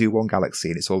you'll do one galaxy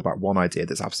and it's all about one idea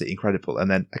that's absolutely incredible.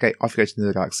 And then, okay, off you go to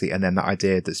another galaxy, and then that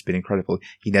idea that's been incredible,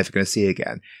 you're never going to see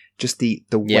again. Just the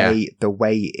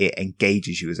way it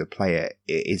engages you as a player,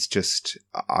 it is just,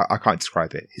 I can't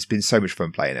describe it. It's been so much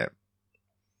fun playing it.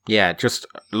 Yeah, just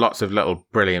lots of little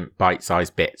brilliant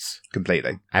bite-sized bits.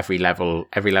 Completely. Every level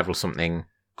something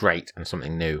great and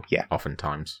something new. Yeah.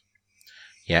 Oftentimes.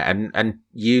 Yeah, and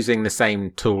using the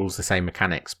same tools, the same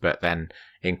mechanics, but then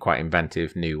in quite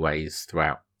inventive new ways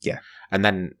throughout. Yeah. And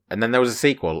then there was a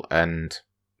sequel, and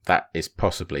that is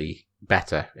possibly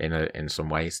better in some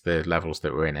ways, the levels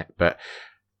that were in it. But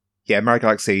yeah, Mario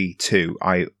Galaxy 2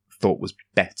 I thought was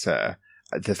better.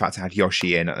 The fact it had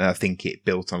Yoshi in, and I think it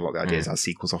built on a lot of the ideas as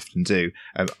sequels often do.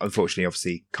 Unfortunately,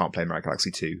 obviously, can't play Mario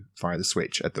Galaxy 2 via the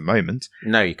Switch at the moment.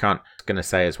 No, you can't. I was going to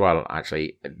say as well,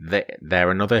 actually,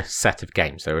 they're another set of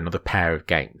games. They're another pair of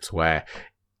games where,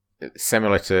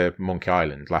 similar to Monkey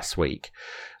Island last week,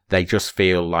 they just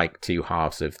feel like two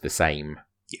halves of the same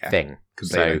thing.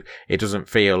 Completely. So it doesn't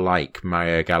feel like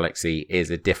Mario Galaxy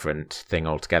is a different thing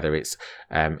altogether. It's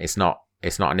not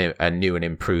a new and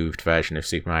improved version of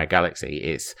Super Mario Galaxy.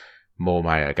 It's more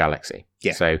Mario Galaxy.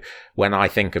 Yeah. So when I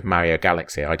think of Mario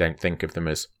Galaxy, I don't think of them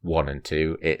as 1 and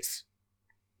 2. It's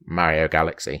Mario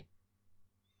Galaxy.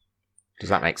 Does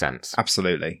that make sense?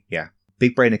 Absolutely, yeah.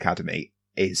 Big Brain Academy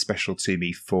is special to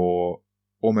me for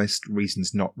almost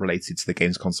reasons not related to the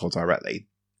games console directly.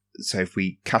 So if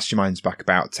we cast your minds back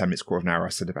about 10 minutes, quarter of an hour, I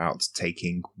said about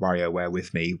taking WarioWare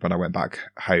with me when I went back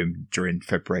home during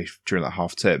February, during that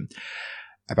half term.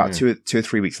 About 2 or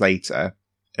 3 weeks later,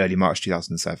 early March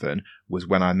 2007, was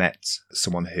when I met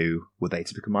someone who would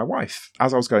later become my wife.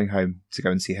 As I was going home to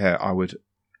go and see her, I would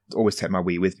always take my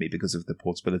Wii with me because of the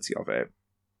portability of it.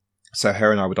 So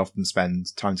her and I would often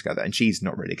spend time together, and she's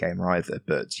not really a gamer either,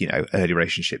 but, you know, early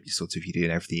relationship, you're doing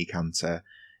everything you can to,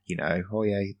 you know,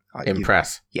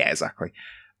 impress. Yeah, exactly.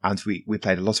 And we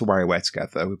played a lot of WarioWare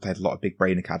together. We played a lot of Big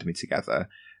Brain Academy together.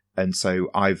 And so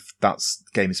that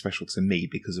game is special to me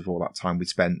because of all that time we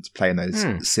spent playing those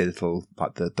silly little,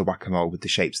 like the whack-a-mole with the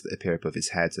shapes that appear above his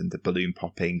head and the balloon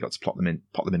popping. You got to plot them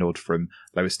in order from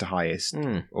lowest to highest,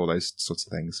 all those sorts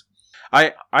of things.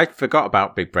 I forgot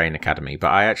about Big Brain Academy,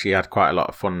 but I actually had quite a lot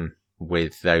of fun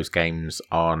with those games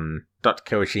on Dr.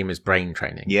 Kirishima's Brain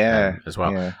Training. As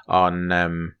well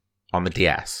on the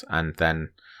DS and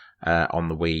then on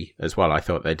the Wii as well. I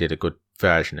thought they did a good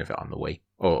version of it on the Wii,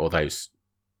 or those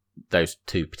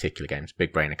two particular games,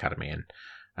 Big Brain Academy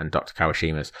and Dr.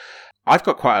 Kirishima's. I've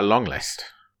got quite a long list.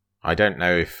 I don't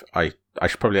know if I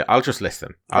should probably. I'll just list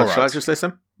them. Shall I just list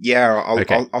them? Yeah,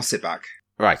 I'll sit back.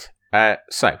 Right.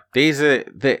 So these are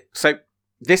so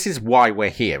this is why we're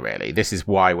here, really. This is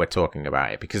why we're talking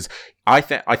about it, because I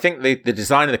think the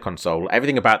design of the console,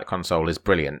 everything about the console is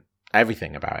brilliant.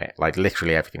 Everything about it, like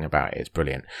literally everything about it is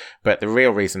brilliant. But the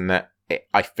real reason that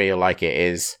I feel like it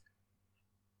is,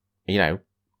 you know,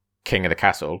 king of the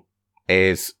castle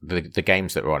is the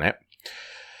games that are on it.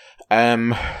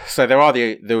 So there are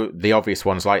the obvious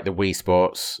ones like the Wii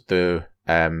Sports, the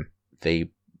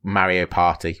Mario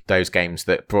Party, those games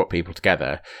that brought people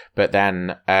together. But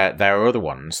then there are other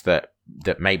ones that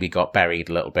maybe got buried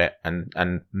a little bit,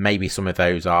 and maybe some of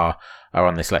those are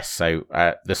on this list. So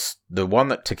the one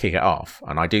that to kick it off,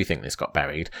 and I do think this got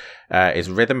buried, is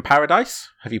Rhythm Paradise.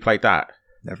 Have you played that?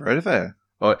 Never heard of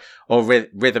it. Or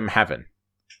Rhythm Heaven?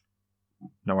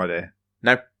 No idea.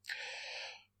 No.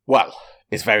 Well,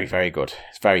 it's very, very good.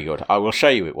 It's very good. I will show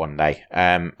you it one day.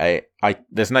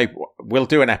 We'll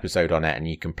do an episode on it and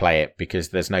you can play it, because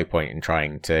there's no point in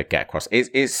trying to get across.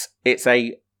 It's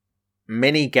a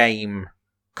mini game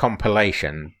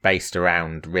compilation based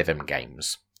around rhythm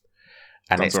games.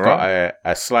 And Sounds it's got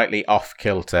a slightly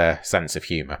off-kilter sense of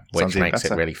humour, which makes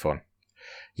it really fun.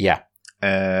 Yeah.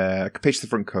 I could picture the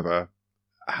front cover,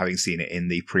 having seen it in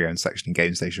the pre-owned section in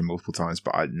Game Station multiple times,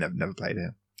 but I never played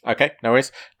it. Okay, no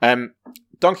worries.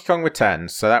 Donkey Kong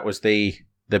Returns. So that was the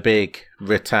big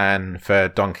return for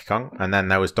Donkey Kong, and then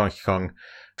there was Donkey Kong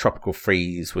Tropical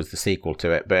Freeze was the sequel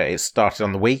to it, but it started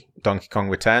on the Wii. Donkey Kong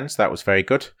Returns, that was very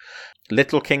good.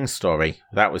 Little King's Story,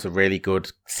 that was a really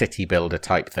good city builder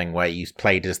type thing where you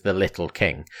played as the Little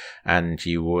King, and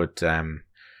you would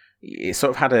it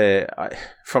sort of had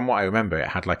from what I remember, it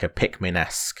had like a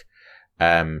Pikmin-esque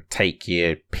take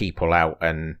your people out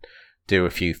and do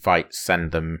a few fights,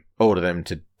 order them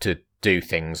to do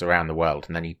things around the world,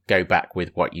 and then you go back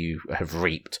with what you have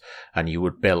reaped, and you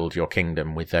would build your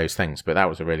kingdom with those things. But that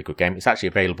was a really good game. It's actually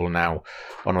available now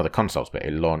on other consoles, but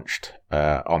it launched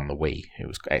on the Wii. It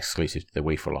was exclusive to the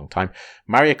Wii for a long time.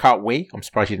 Mario Kart Wii, I'm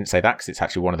surprised you didn't say that, because it's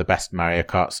actually one of the best Mario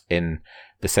Karts in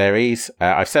the series.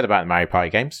 I've said about the Mario Party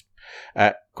games.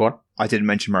 Go on. I didn't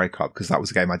mention Mario Kart because that was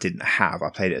a game I didn't have.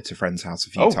 I played it at a friend's house a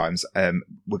few times.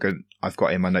 I've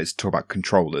got in my notes to talk about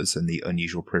controllers and the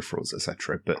unusual peripherals,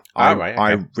 etc. But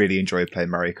I really enjoyed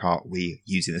playing Mario Kart Wii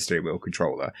using the steering wheel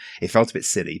controller. It felt a bit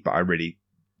silly, but I really,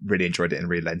 really enjoyed it and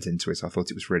really lent into it. I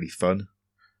thought it was really fun.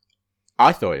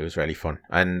 I thought it was really fun,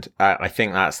 and I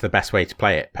think that's the best way to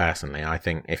play it. Personally, I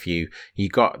think if you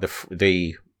got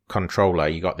the controller,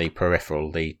 you got the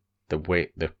peripheral, the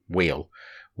wheel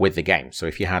with the game. So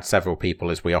if you had several people,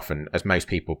 as most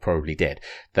people probably did,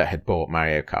 that had bought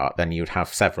Mario Kart, then you'd have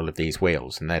several of these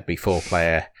wheels, and there'd be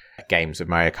 4-player games of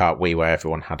Mario Kart Wii where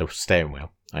everyone had a steering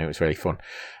wheel. I think it was really fun.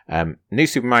 New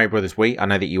Super Mario Bros. Wii, I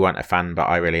know that you weren't a fan, but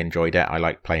I really enjoyed it. I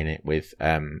liked playing it with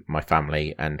my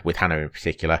family and with Hannah in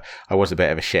particular. I was a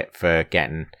bit of a shit for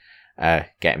getting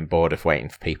bored of waiting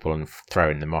for people and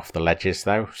throwing them off the ledges,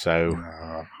 though.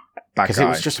 So because it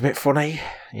was just a bit funny.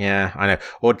 Yeah, I know.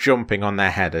 Or jumping on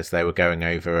their head as they were going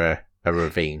over a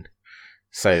ravine,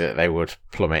 so that they would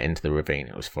plummet into the ravine.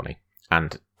 It was funny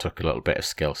and took a little bit of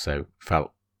skill, so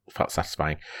felt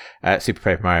satisfying. Super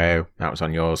Paper Mario, that was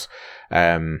on yours.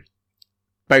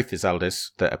 Both the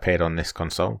Zeldas that appeared on this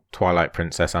console, Twilight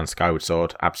Princess and Skyward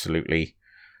Sword, absolutely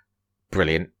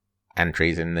brilliant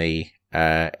entries in the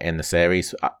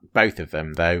series. Both of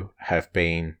them, though, have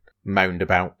been moaned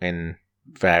about in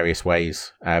various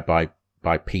ways by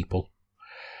people.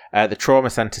 The Trauma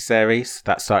Center series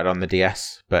that started on the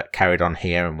DS but carried on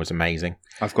here and was amazing.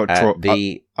 I've got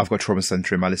Trauma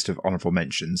Center in my list of honorable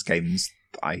mentions, games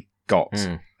that I got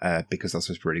because that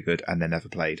was really good and then never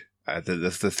played.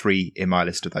 The 3 in my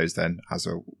list of those then, as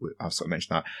I've sort of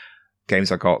mentioned that,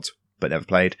 games I got but never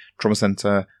played: Trauma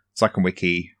Center, Zack and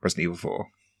Wiki, Resident Evil 4.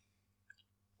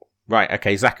 Right,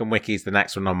 okay, Zack and Wiki is the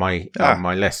next one on my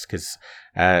list, because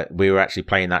we were actually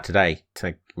playing that today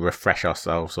to refresh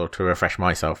ourselves, or to refresh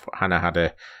myself. Hannah had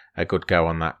a good go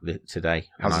on that today.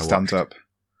 How's it stand up?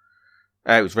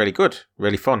 It was really good,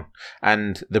 really fun.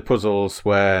 And the puzzles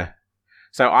were...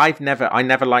 So I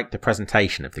never liked the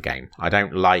presentation of the game. I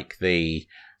don't like the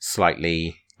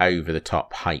slightly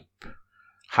over-the-top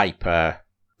hyper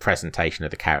presentation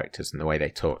of the characters and the way they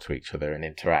talk to each other and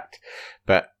interact.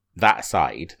 But that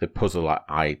aside, the puzzle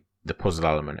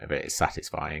element of it is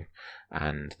satisfying,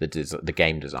 and the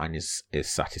game design is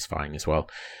satisfying as well.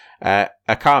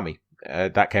 Okami,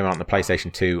 that came out on the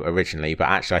PlayStation 2 originally, but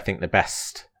actually I think the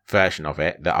best version of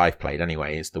it that I've played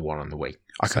anyway is the one on the Wii.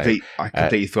 I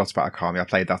completely forgot about Okami. I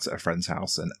played that at a friend's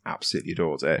house and absolutely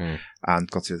adored it, and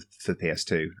got it for the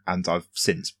PS2, and I've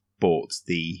since bought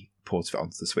the port of it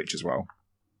onto the Switch as well.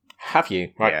 Have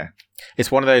you? Right. Yeah.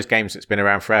 It's one of those games that's been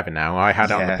around forever now. I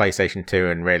had it on the PlayStation 2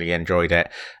 and really enjoyed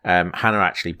it. Hannah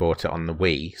actually bought it on the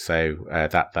Wii, so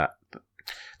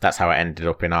that's how it ended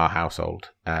up in our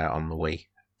household, on the Wii,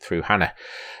 through Hannah.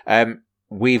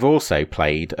 We've also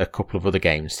played a couple of other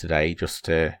games today, just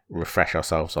to refresh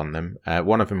ourselves on them.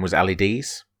 One of them was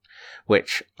LEDs,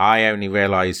 which I only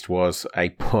realised was a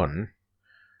pun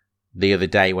the other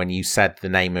day when you said the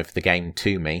name of the game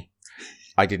to me.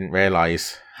 I didn't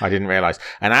realise.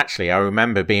 And actually, I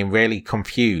remember being really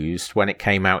confused when it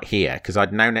came out here, because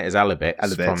I'd known it as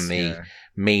Elebits from the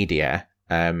media,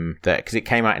 because it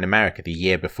came out in America the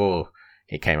year before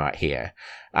it came out here,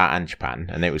 and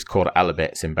Japan, and it was called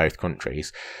Elebits in both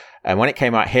countries. And when it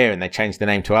came out here and they changed the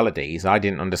name to LEDs, I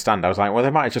didn't understand. I was like, well,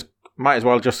 they might as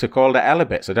well just have called it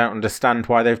Elebits. I don't understand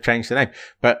why they've changed the name.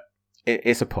 But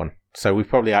it's a pun, so we've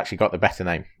probably actually got the better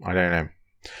name. I don't know.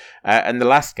 And the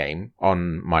last game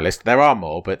on my list, there are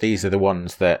more, but these are the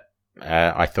ones that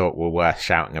I thought were worth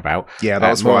shouting about. Yeah, that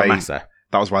was why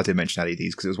I did mention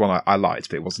LEDs, because it was one I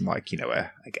liked, but it wasn't like,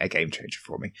 a game changer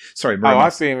for me. Sorry,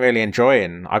 I've been really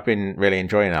enjoying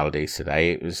LEDs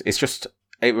today.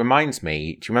 It reminds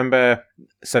me. Do you remember?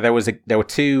 So there were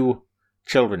 2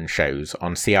 children's shows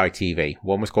on CITV.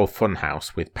 One was called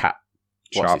Funhouse with Pat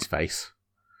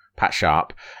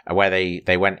Sharp, where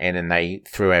they went in and they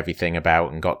threw everything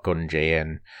about and got Gunji,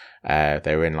 and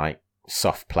they were in like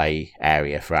soft play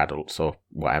area for adults or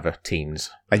whatever,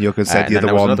 teens. And you could say the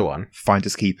other one,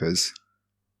 Finders Keepers.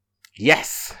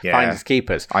 Yes, yeah. Finders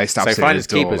Keepers. I used to absolutely Finders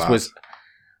Keepers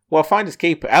that. Finders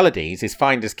Keepers, LEDs is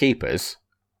Finders Keepers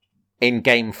in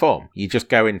game form. You just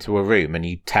go into a room and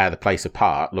you tear the place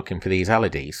apart looking for these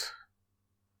LEDs.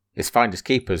 It's Finders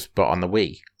Keepers, but on the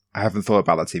Wii. I haven't thought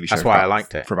about that TV show. That's why I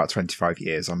liked it. For about 25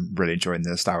 years. I'm really enjoying the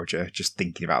nostalgia just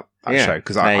thinking about that show,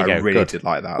 because I really did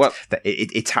like that. Well,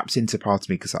 it taps into part of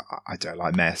me, because I don't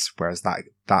like mess, whereas that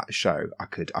show, I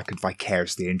could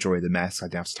vicariously enjoy the mess. I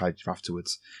didn't have to tidy it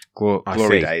afterwards.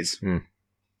 Glory days.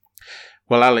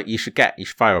 Well, you should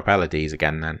fire up LEDs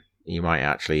again then. You might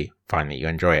actually find that you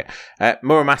enjoy it.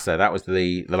 Muramasa, that was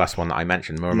the last one that I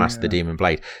mentioned. Muramasa, the Demon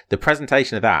Blade. The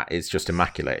presentation of that is just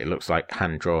immaculate. It looks like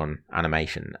hand-drawn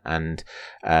animation, and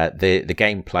the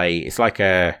gameplay, it's like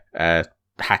a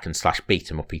hack and slash beat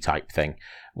 'em uppy type thing,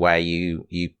 where you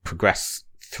progress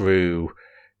through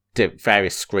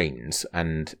various screens,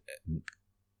 and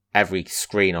every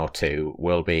screen or two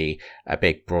will be a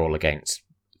big brawl against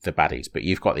the baddies, but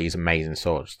you've got these amazing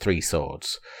swords, 3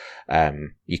 swords.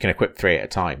 You can equip 3 at a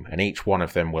time, and each one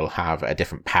of them will have a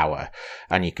different power,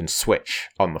 and you can switch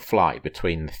on the fly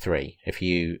between the 3. If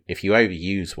you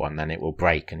overuse one, then it will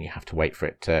break, and you have to wait for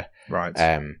it to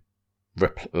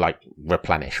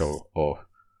replenish or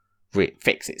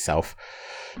fix itself.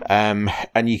 And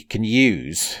you can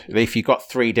use, if you've got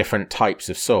 3 different types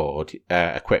of sword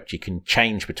equipped, you can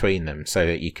change between them so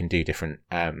that you can do different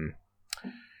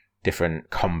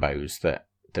combos that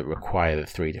require the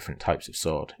 3 different types of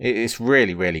sword. It's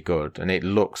really, really good, and it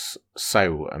looks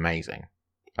so amazing.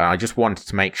 I just wanted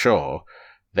to make sure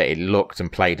that it looked and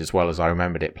played as well as I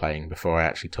remembered it playing before I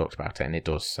actually talked about it, and it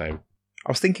does. So I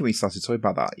was thinking when you started talking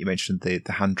about that, you mentioned the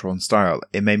hand-drawn style.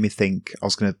 It made me think, I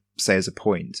was going to say as a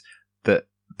point, that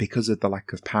because of the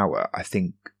lack of power, I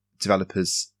think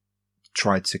developers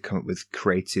tried to come up with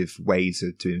creative ways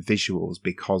of doing visuals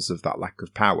because of that lack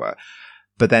of power.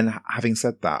 But then, having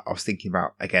said that, I was thinking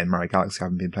about, again, Mario Galaxy,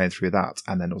 having been playing through that,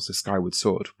 and then also Skyward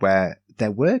Sword, where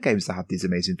there were games that had these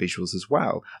amazing visuals as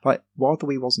well. Like, while the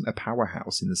Wii wasn't a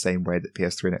powerhouse in the same way that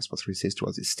PS3 and Xbox 360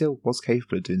 was, it still was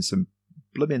capable of doing some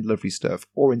blooming lovely stuff,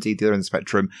 or indeed the other end of the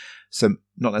spectrum, some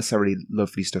not necessarily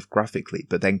lovely stuff graphically,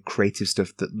 but then creative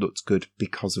stuff that looked good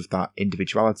because of that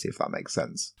individuality, if that makes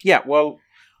sense. Yeah, well,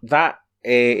 that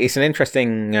is an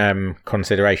interesting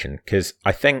consideration, because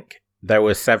I think there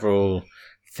were several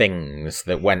things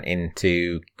that went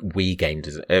into Wii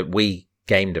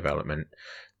game development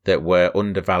that were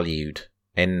undervalued,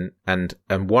 and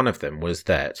one of them was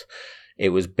that it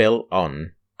was built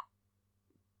on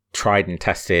tried and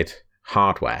tested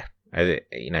hardware.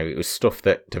 It was stuff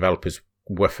that developers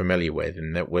were familiar with,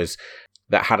 and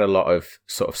that had a lot of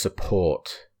sort of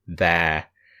support there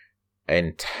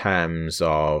in terms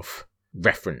of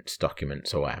reference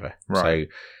documents or whatever. Right.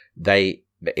 So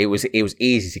it was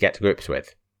easy to get to grips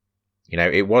with.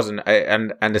 It wasn't,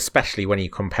 and especially when you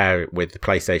compare it with the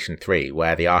PlayStation 3,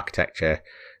 where the architecture,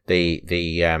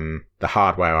 the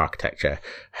hardware architecture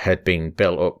had been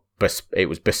built up, it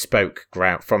was bespoke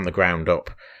from the ground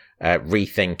up,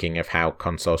 rethinking of how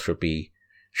consoles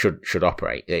should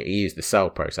operate. It used the Cell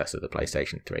processor of the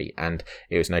PlayStation 3, and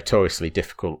it was notoriously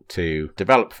difficult to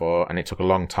develop for, and it took a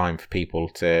long time for people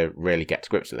to really get to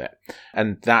grips with it.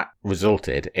 And that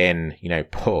resulted in,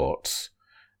 ports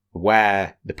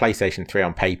where the PlayStation 3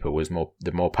 on paper was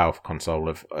the more powerful console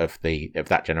of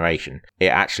that generation. It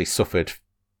actually suffered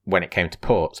when it came to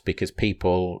ports, because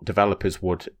developers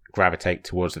would gravitate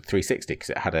towards the 360 because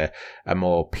it had a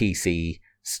more PC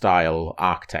style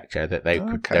architecture that they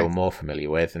were more familiar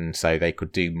with, and so they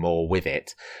could do more with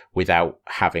it without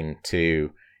having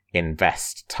to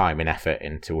invest time and effort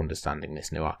into understanding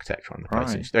this new architecture on the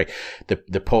PlayStation 3.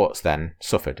 The ports then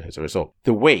suffered as a result.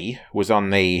 The Wii was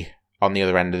on the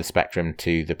other end of the spectrum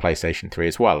to the PlayStation 3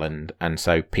 as well, and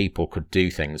so people could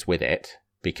do things with it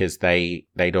because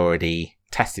they'd already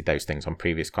tested those things on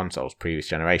previous consoles, previous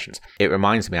generations. It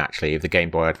reminds me actually of the Game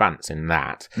Boy Advance in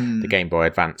that the Game Boy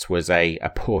Advance was a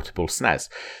portable SNES.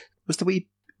 Was the Wii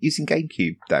using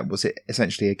GameCube then? Was it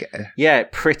essentially Yeah,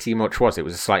 it pretty much was. It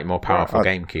was a slightly more powerful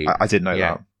GameCube. I didn't know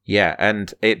that. Yeah,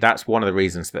 and that's one of the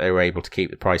reasons that they were able to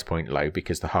keep the price point low,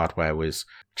 because the hardware was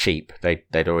cheap.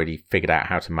 They'd already figured out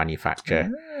how to manufacture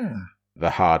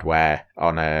the hardware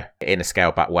in a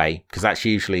scaled back way, because that's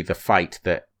usually the fight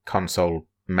that console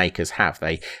makers have.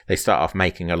 They start off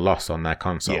making a loss on their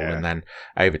console, and then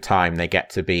over time they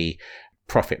get to be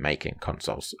profit making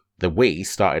consoles. The Wii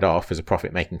started off as a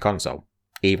profit making console,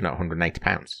 even at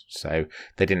 £180, so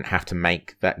they didn't have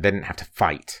to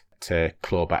fight to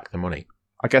claw back the money.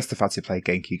 I guess the fact it played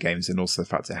GameCube games, and also the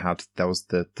fact there was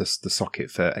the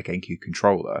socket for a GameCube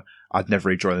controller, I'd never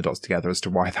really joined the dots together as to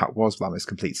why that was, but that makes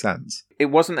complete sense. It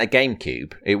wasn't a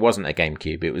GameCube.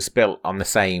 It was built on the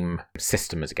same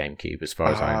system as a GameCube, as far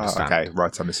as I understand. Okay,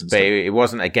 right, I misunderstood. But it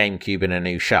wasn't a GameCube in a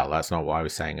new shell. That's not what I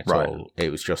was saying at all. It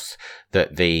was just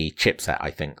that the chipset, I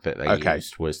think, that they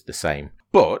used was the same.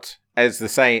 But in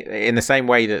the same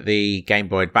way that the Game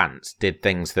Boy Advance did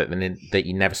things that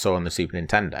you never saw on the Super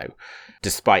Nintendo,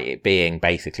 despite it being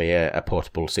basically a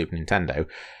portable Super Nintendo,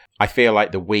 I feel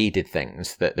like the Wii did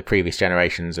things that the previous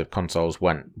generations of consoles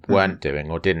weren't doing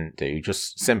or didn't do,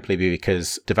 just simply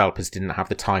because developers didn't have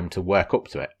the time to work up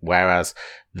to it. Whereas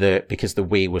because the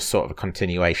Wii was sort of a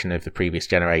continuation of the previous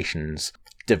generation's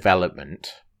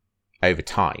development over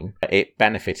time, it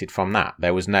benefited from that.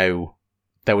 There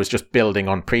was just building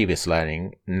on previous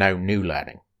learning, no new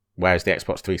learning. Whereas the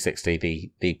Xbox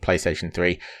 360, the PlayStation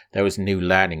 3, there was new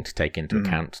learning to take into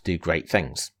account to do great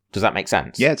things. Does that make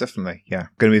sense? Yeah, definitely. Yeah.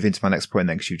 Going to move into my next point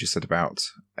then, because you just said about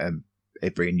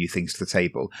it bringing new things to the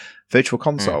table. Virtual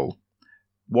Console,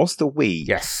 Was the Wii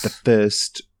Yes. the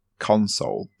first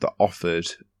console that offered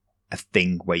a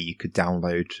thing where you could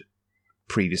download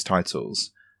previous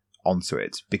titles onto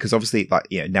it? Because obviously,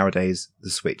 nowadays the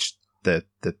Switch, that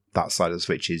side of the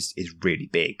Switch is really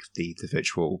big. The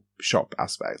virtual shop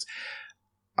aspect.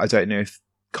 I don't know if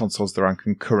consoles that are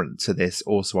concurrent to this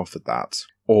also offered that,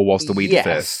 or was the Wii the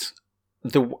first?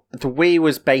 The Wii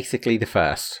was basically the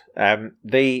first.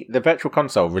 The Virtual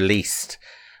Console released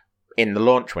in the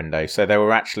launch window, so there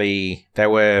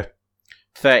were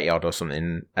 30 odd or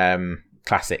something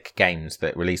classic games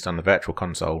that released on the Virtual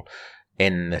Console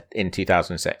in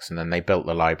 2006, and then they built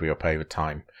the library up over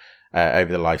time,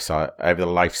 over the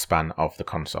lifespan of the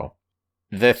console.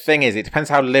 The thing is, it depends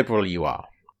how liberal you are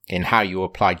in how you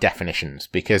apply definitions,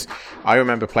 because I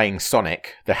remember playing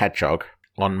Sonic the Hedgehog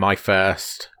on my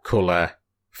first colour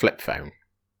flip phone.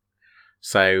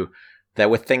 So there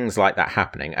were things like that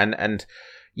happening, and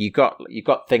you got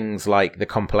things like the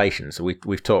compilations. So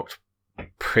we've talked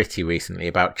pretty recently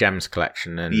about Gems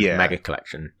Collection and Mega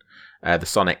Collection, the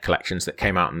Sonic collections that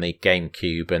came out on the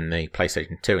GameCube and the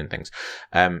PlayStation 2 and things.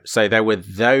 So there were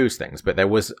those things, but there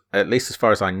was, at least as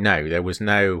far as I know, there was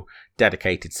no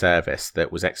dedicated service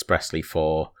that was expressly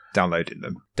for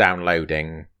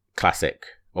downloading classic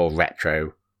or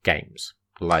retro games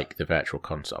like the Virtual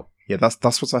Console. Yeah,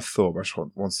 that's what I thought. I just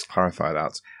want to clarify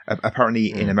that.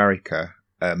 Apparently, in America,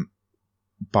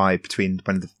 between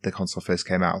when the console first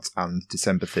came out and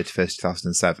December 31st,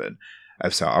 2007.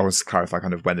 So I was clarify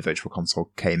kind of when the Virtual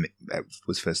Console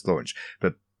was first launched.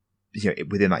 But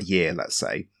within that year, let's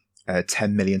say,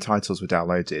 10 million titles were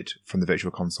downloaded from the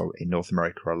Virtual Console in North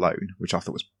America alone, which I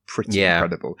thought was pretty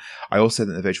incredible. I also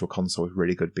think the Virtual Console was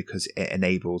really good because it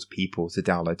enabled people to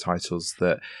download titles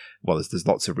that, well, there's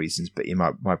lots of reasons, but you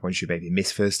might be ones you maybe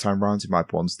miss first time round, you might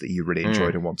be ones that you really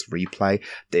enjoyed and want to replay.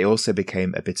 They also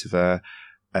became a bit of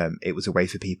it was a way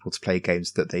for people to play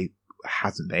games that they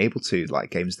hadn't been able to, like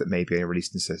games that maybe are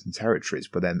released in certain territories,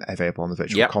 but then available on the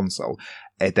Virtual Console.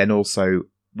 It then also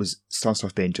started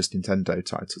off being just Nintendo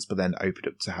titles, but then opened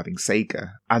up to having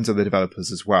Sega and other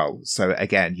developers as well. So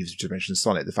again, you've just mentioned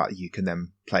Sonic, the fact that you can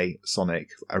then play Sonic,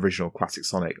 original classic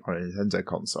Sonic on a Nintendo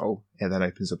console, it then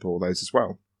opens up all those as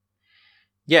well.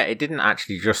 Yeah, it didn't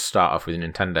actually just start off with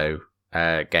Nintendo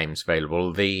games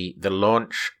available. The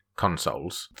launch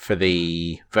consoles for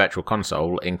the Virtual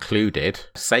Console included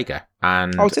Sega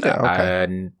and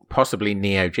possibly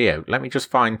Neo Geo. Let me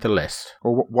just find the list.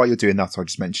 Well, while you're doing that, I'll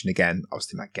just mention again, I was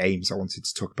thinking about games. I wanted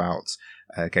to talk about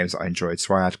games that I enjoyed,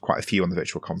 so I had quite a few on the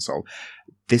Virtual Console.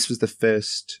 This was the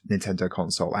first Nintendo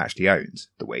console I actually owned,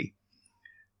 the Wii.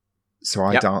 So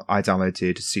I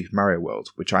downloaded Super Mario World,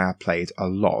 which I had played a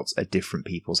lot at different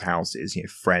people's houses,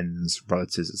 friends,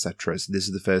 relatives, etc. So this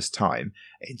is the first time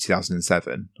in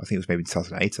 2007, I think it was maybe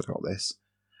 2008 I got this.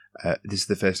 This is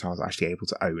the first time I was actually able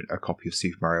to own a copy of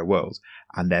Super Mario World,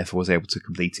 and therefore was able to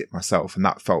complete it myself. And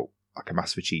that felt like a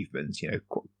massive achievement,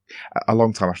 a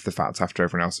long time after the fact, after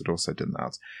everyone else had also done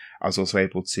that. I was also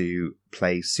able to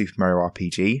play Super Mario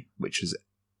RPG, which is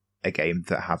a game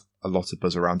that had a lot of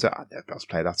buzz around it. I never able to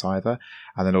play that either.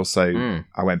 And then also,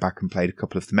 I went back and played a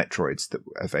couple of the Metroids that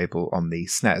were available on the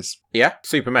SNES. Yeah,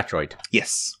 Super Metroid.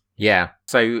 Yes. Yeah,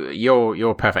 so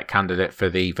you're a perfect candidate for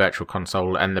the Virtual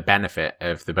Console, and the benefit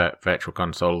of the Virtual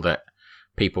Console that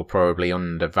people probably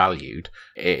undervalued,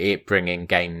 it bringing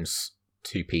games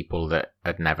to people that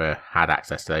had never had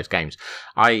access to those games.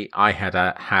 I had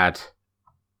had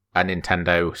a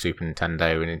Nintendo, Super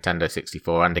Nintendo, a Nintendo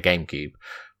 64 and a GameCube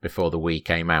before the Wii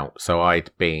came out. So I'd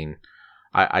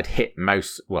hit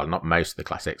not most of the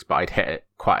classics, but I'd hit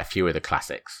quite a few of the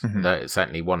classics.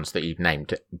 Certainly ones that you've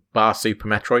named. Bar Super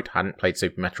Metroid. Hadn't played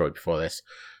Super Metroid before this.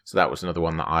 So that was another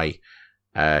one that I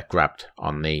grabbed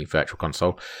on the Virtual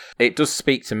Console. It does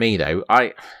speak to me though.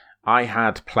 I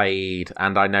had played,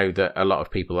 and I know that a lot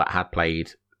of people that had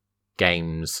played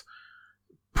games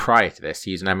prior to this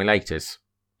using emulators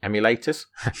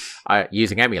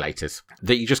using emulators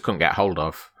that you just couldn't get hold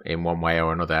of in one way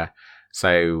or another,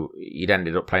 so you'd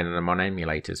ended up playing them on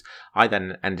emulators. I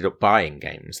then ended up buying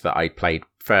games that I played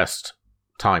first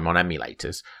time on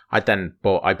emulators. I then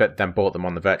bought them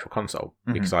on the Virtual Console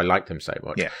because I liked them so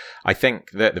much. Yeah. I think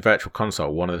that the Virtual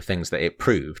Console, one of the things that it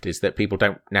proved is that people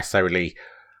don't necessarily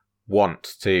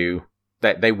want to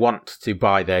buy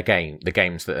the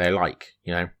games that they like.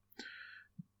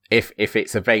 If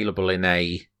it's available in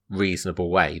a reasonable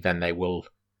way, then they will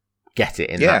get it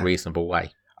in that reasonable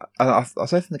way. I don't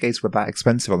think the games were that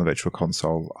expensive on the Virtual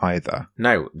Console either.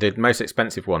 No, the most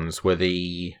expensive ones were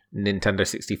the Nintendo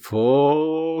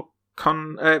 64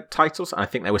 titles. I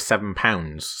think they were £7,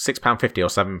 £6.50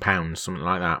 or £7, something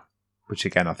like that. Which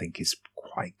again, I think is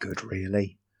quite good,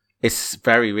 really. It's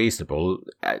very reasonable.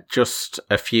 Just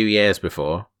a few years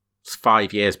before,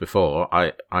 5 years before,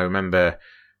 I remember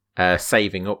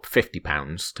saving up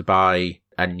 £50 to buy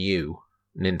a new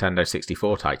Nintendo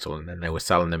 64 title, and then they were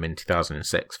selling them in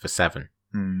 2006 for £7.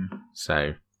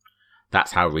 So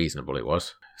that's how reasonable it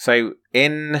was. So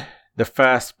in the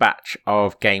first batch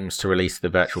of games to release the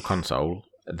Virtual Console,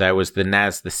 there was the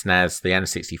NES, the SNES, the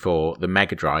N64, the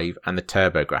Mega Drive, and the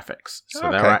TurboGrafx. So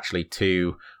there were actually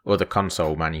 2 other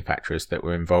console manufacturers that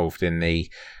were involved in the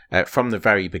from the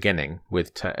very beginning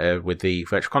with the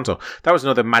Virtual Console. That was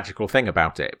another magical thing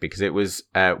about it, because it was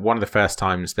one of the first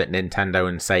times that Nintendo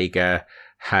and Sega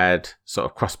had sort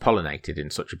of cross-pollinated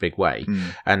in such a big way.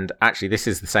 And actually, this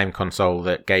is the same console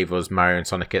that gave us Mario and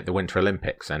Sonic at the Winter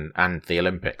Olympics and the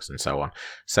Olympics and so on.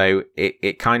 So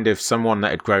it kind of, someone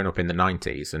that had grown up in the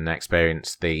 90s and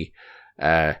experienced the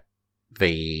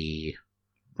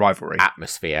rivalry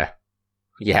atmosphere.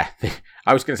 Yeah,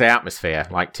 I was going to say atmosphere,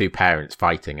 like 2 parents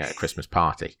fighting at a Christmas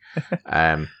party.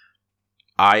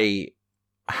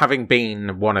 Having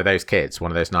been one of those kids, one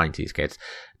of those 90s kids,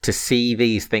 to see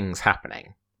these things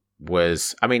happening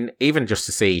was, I mean, even just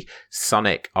to see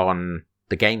Sonic on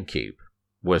the GameCube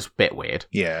was a bit weird.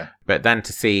 Yeah. But then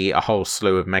to see a whole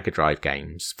slew of Mega Drive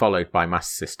games followed by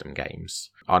Master System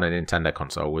games on a Nintendo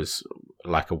console was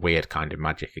like a weird kind of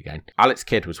magic again. Alex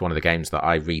Kidd was one of the games that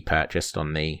I repurchased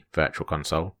on the Virtual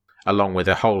Console, along with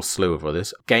a whole slew of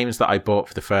others. Games that I bought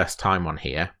for the first time on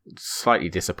here. Slightly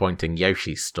disappointing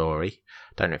Yoshi's Story.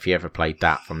 Don't know if you ever played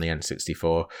that from the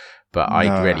N64, but no,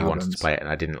 I really wanted to play it and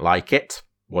I didn't like it.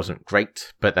 Wasn't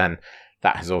great. But then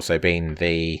that has also been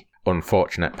the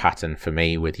unfortunate pattern for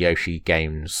me with Yoshi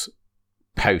games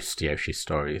post Yoshi's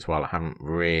Story as well. I haven't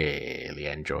really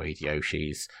enjoyed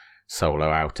Yoshi's solo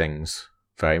outings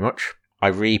very much. I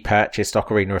repurchased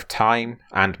Ocarina of Time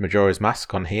and Majora's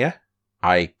Mask on here.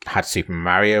 I had Super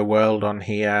Mario World on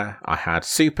here. I had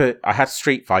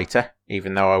Street Fighter,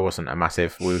 even though I wasn't a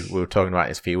massive... We were talking about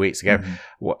this a few weeks ago.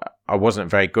 I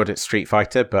wasn't very good at Street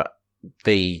Fighter, but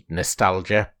the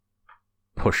nostalgia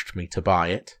pushed me to buy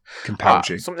it. Compelled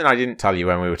you. Something I didn't tell you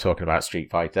when we were talking about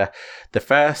Street Fighter. The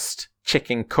first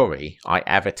chicken curry I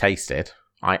ever tasted,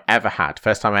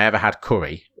 first time I ever had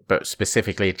curry, but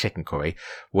specifically a chicken curry,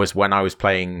 was when I was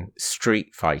playing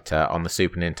Street Fighter on the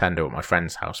Super Nintendo at my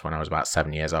friend's house when I was about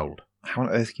 7 years old. How on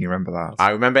earth can you remember that?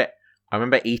 I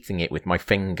remember eating it with my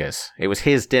fingers. It was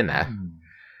his dinner,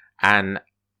 and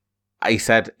he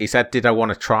said, did I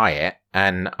want to try it?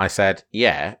 And I said,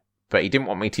 yeah, but he didn't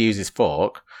want me to use his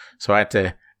fork, so I had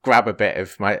to grab a bit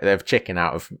of chicken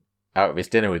out of his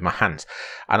dinner with my hands.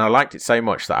 And I liked it so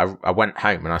much that I went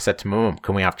home and I said to my mum,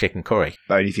 can we have chicken curry?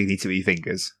 But only if you need to eat your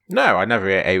fingers. No, I never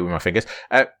ate with my fingers.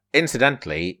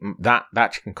 Incidentally,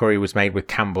 that chicken curry was made with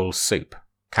Campbell's soup.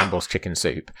 Campbell's chicken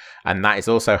soup. And that is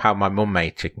also how my mum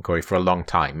made chicken curry for a long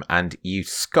time. And you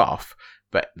scoff,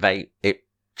 but it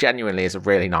genuinely is a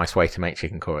really nice way to make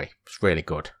chicken curry. It's really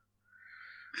good.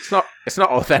 It's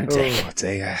not authentic. Oh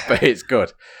dear. But it's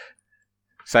good.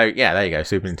 So yeah, there you go,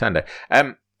 Super Nintendo.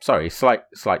 Sorry, slight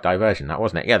diversion, that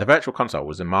wasn't it? Yeah, the Virtual Console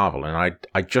was a marvel, and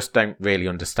I just don't really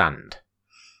understand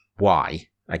why.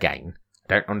 Again,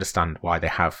 I don't understand why they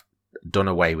have done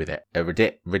away with it. A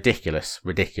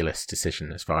ridiculous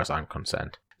decision as far as I'm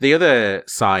concerned. The other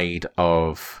side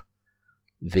of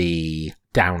the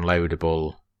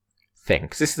downloadable thing,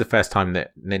 because this is the first time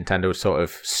that Nintendo has sort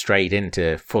of strayed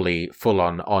into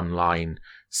full-on online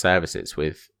services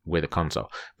with a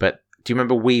console. But do you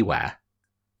remember WiiWare?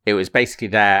 It was basically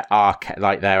their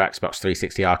Xbox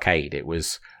 360 arcade. It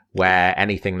was where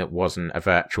anything that wasn't a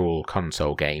virtual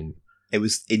console game, it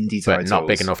was indie but titles, not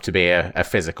big enough to be a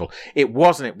physical. It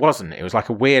wasn't. It was like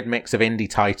a weird mix of indie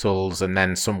titles and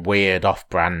then some weird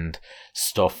off-brand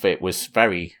stuff. It was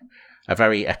a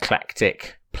very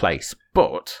eclectic place.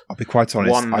 But I'll be quite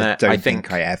honest, I don't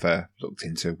think I ever looked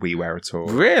into WiiWare at all.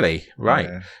 Really? Right.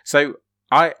 Yeah. So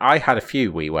I had a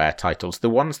few WiiWare titles. The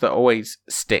ones that always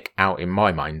stick out in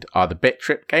my mind are the Bit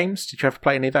Trip games. Did you ever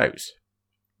play any of those?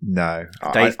 No.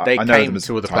 They I know came them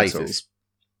to other titles. places.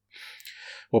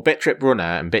 Well, Bit Trip Runner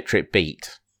and Bit Trip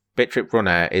Beat. Bit Trip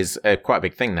Runner is quite a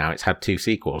big thing now. It's had 2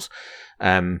 sequels.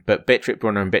 But Bit Trip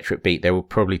Runner and Bit Trip Beat, they were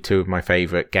probably 2 of my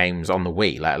favourite games on the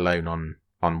Wii, let alone on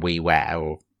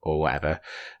WiiWare or whatever.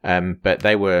 But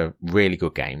they were really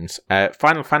good games.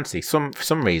 Final Fantasy, for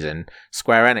some reason,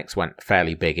 Square Enix went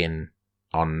fairly big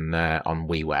on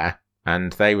WiiWare,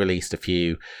 and they released a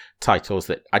few titles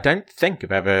that I don't think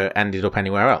have ever ended up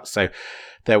anywhere else. So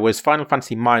there was Final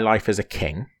Fantasy My Life as a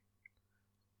King.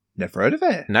 Never heard of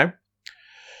it. No.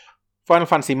 Final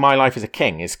Fantasy My Life as a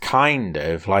King is kind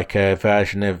of like a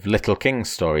version of Little King's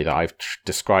story that I've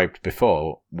described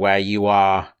before, where you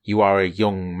are a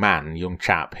young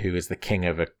chap who is the king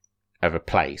of a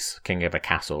place, king of a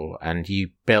castle, and you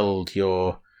build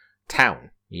your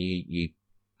town. You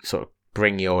sort of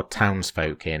bring your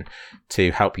townsfolk in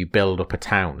to help you build up a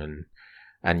town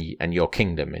and your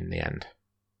kingdom in the end.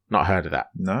 Not heard of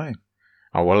that? No.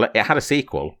 Oh, well, it had a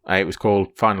sequel. It was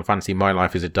called Final Fantasy My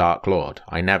Life as a Dark Lord.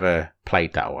 I never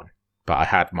played that one, but I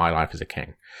had My Life as a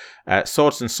King.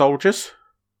 Swords and Soldiers?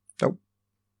 Nope.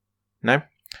 No?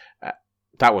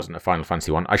 That wasn't a Final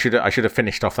Fantasy one. I should have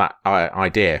finished off that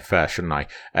idea first, shouldn't I?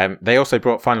 They also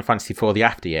brought Final Fantasy IV The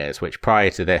After Years, which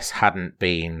prior to this hadn't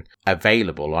been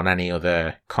available on any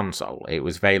other console. It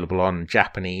was available on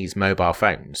Japanese mobile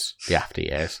phones, The After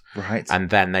Years. Right.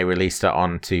 And then they released it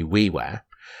onto WiiWare.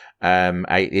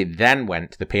 It then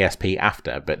went to the PSP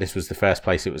after, but this was the first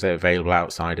place it was available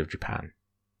outside of Japan.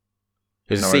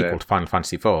 It was a sequel to Final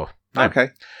Fantasy IV. No.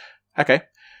 Okay.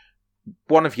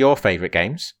 One of your favourite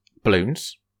games,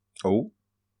 Bloons. Oh.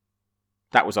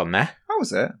 That was on there. That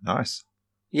was it. Nice.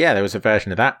 Yeah, there was a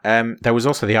version of that. There was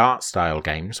also the art style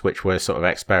games, which were sort of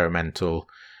experimental,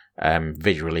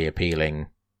 visually appealing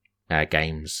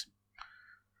games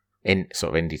in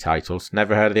sort of indie titles.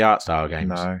 Never heard of the art style games?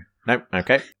 No. Nope.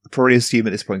 Okay. Probably assume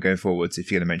at this point going forwards, if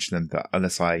you're going to mention them, that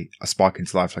unless I spark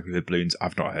into life like a good Bloons,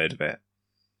 I've not heard of it.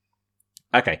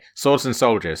 Okay. Swords and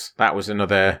Soldiers. That was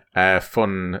another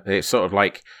fun. It's sort of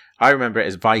like, I remember it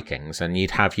as Vikings, and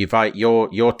you'd have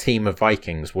your team of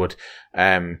Vikings would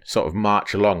sort of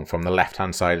march along from the left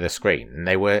hand side of the screen, and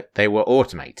they were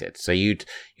automated. So you'd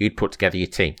put together your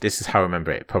team. This is how I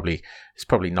remember it. It's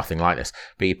probably nothing like this,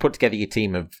 but you put together your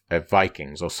team of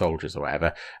Vikings or soldiers or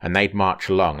whatever, and they'd march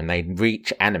along and they'd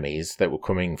reach enemies that were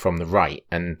coming from the right,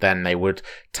 and then they would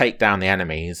take down the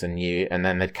enemies, and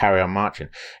then they'd carry on marching.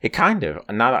 It kind of,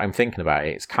 now that I'm thinking about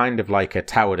it, it's kind of like a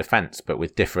tower defense, but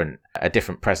with a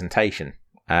different presentation,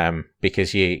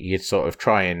 because you'd sort of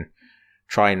try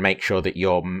and make sure that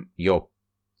your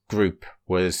group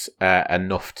was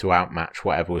enough to outmatch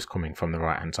whatever was coming from the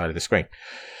right hand side of the screen.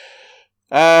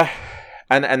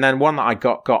 And then one that I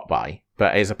got by,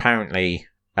 but is apparently,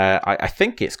 I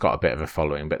think it's got a bit of a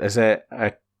following, but there's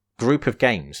a group of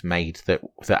games made that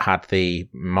had the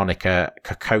moniker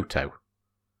Kokoto.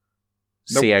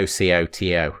 Nope.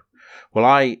 Kokoto. Well,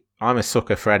 I'm a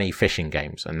sucker for any fishing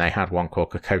games, and they had one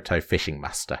called Kokoto Fishing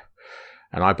Master.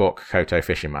 And I bought Kokoto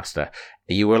Fishing Master.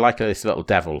 You were like this little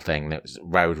devil thing that was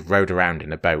rode around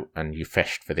in a boat, and you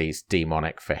fished for these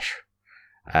demonic fish.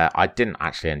 I didn't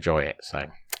actually enjoy it, so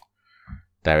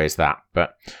there is that.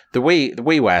 But the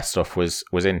WiiWare stuff was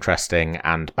interesting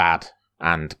and bad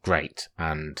and great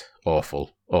and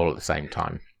awful all at the same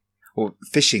time. Well,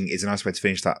 fishing is a nice way to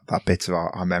finish that bit of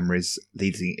our memories,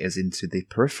 leading us into the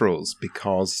peripherals,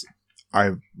 because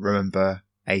I remember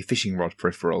a fishing rod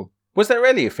peripheral. Was there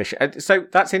really a fish? So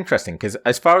that's interesting, because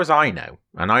as far as I know,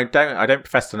 and I don't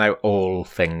profess to know all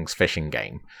things fishing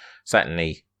game,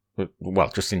 certainly, well,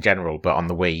 just in general, but on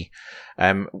the Wii,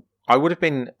 I would have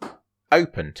been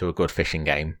open to a good fishing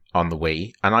game on the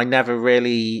Wii, and I never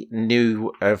really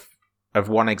knew of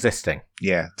one existing.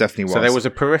 Yeah, definitely was. So there was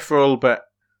a peripheral, but...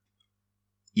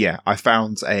 Yeah, I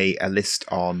found a list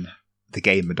on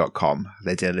thegamer.com.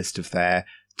 They did a list of their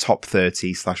top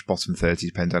 30/bottom 30,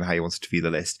 depending on how you wanted to view the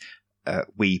list,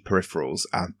 Wii peripherals,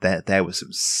 and there were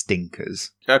some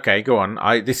stinkers. Okay, go on.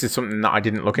 This is something that I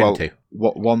didn't look into.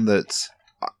 One that...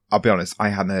 I'll be honest, I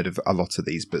hadn't heard of a lot of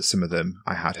these, but some of them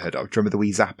I had heard of. Do you remember the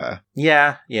Wii Zapper?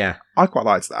 Yeah. I quite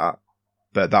liked that,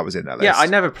 but that was in their list.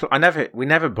 Yeah, we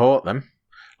never bought them.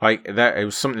 Like, it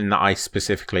was something that I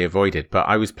specifically avoided, but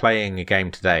I was playing a game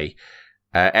today.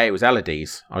 It was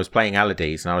Elodie's. I was playing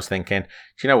Elodie's, and I was thinking, do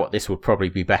you know what? This would probably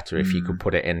be better if you could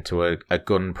put it into a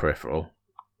gun peripheral,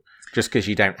 just because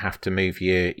you don't have to move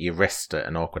your wrist at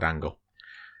an awkward angle.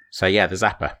 So yeah, the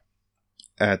Zapper.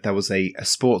 There was a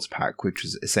sports pack, which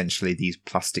was essentially these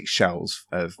plastic shells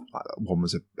of, one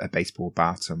was a baseball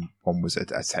bat and one was a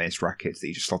tennis racket that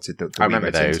you just slotted the I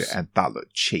remember those. into, and that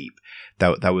looked cheap.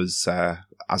 There was, as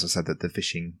I said, the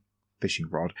fishing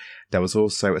rod. There was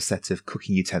also a set of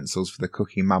cooking utensils for the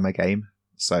Cooking Mama game.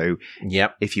 So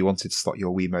yep. If you wanted to slot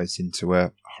your Wiimote into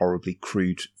a horribly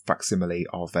crude facsimile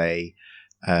of a...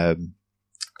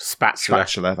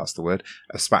 Spatula, that's the word.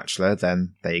 A spatula,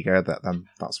 then there you go. Then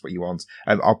that's what you want.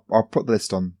 I'll put the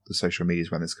list on the social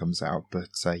medias when this comes out. But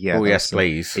yeah, oh yes,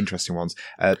 please. Interesting ones.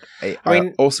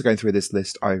 Also going through this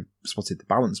list, I spotted the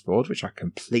balance board, which I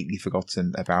completely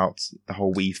forgotten about, the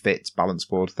whole Wii Fit balance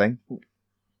board thing.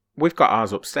 We've got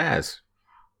ours upstairs.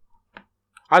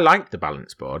 I liked the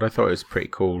balance board. I thought it was pretty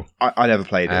cool. I never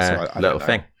played it, so I little don't know.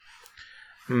 thing.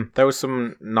 There was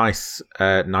some nice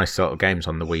sort of games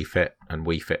on the Wii Fit and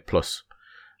Wii Fit Plus.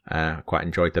 Quite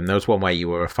enjoyed them. There was one where you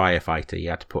were a firefighter.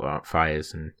 You had to put out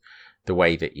fires, and the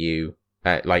way that you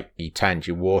you turned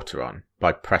your water on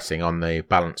by pressing on the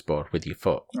balance board with your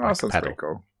foot. Oh, like that sounds pedal. pretty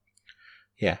cool.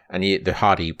 Yeah, and the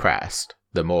harder you pressed,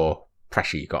 the more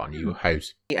pressure you got on your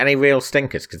hose. Any real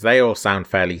stinkers? Because they all sound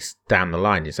fairly down the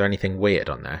line. Is there anything weird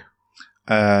on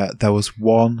there? There was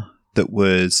one that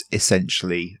was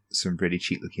essentially some really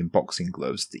cheap-looking boxing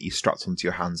gloves that you strapped onto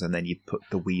your hands, and then you put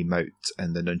the Wiimote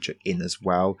and the nunchuck in as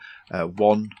well.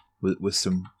 One was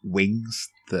some wings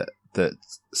that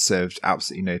served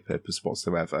absolutely no purpose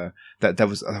whatsoever. There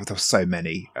was so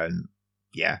many, and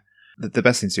yeah, the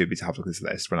best thing to do would be to have a look at this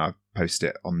list when I post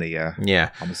it on the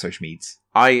on the social medias.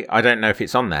 I don't know if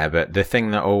it's on there, but the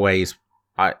thing that always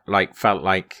felt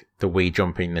like the Wii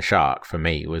jumping the shark for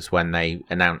me was when they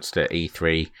announced at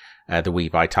E3 the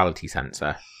Wii Vitality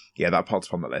Sensor. Yeah, that part's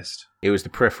on the list. It was the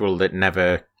peripheral that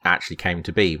never actually came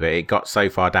to be, but it got so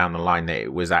far down the line that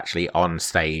it was actually on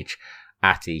stage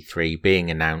at E3 being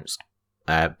announced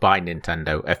by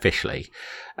Nintendo officially.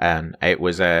 It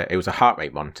was a heart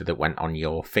rate monitor that went on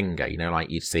your finger, like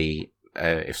you'd see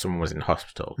if someone was in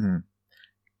hospital.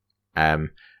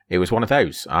 It was one of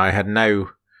those. I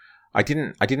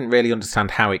didn't really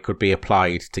understand how it could be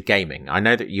applied to gaming. I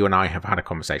know that you and I have had a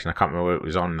conversation. I can't remember whether it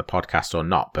was on the podcast or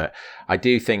not, but I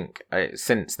do think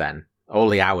since then, all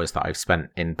the hours that I've spent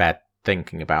in bed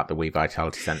thinking about the Wii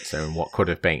Vitality Sensor and what could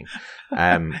have been,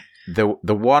 the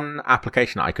one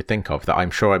application that I could think of that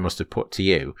I'm sure I must have put to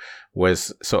you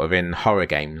was sort of in horror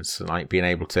games, like being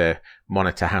able to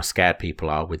monitor how scared people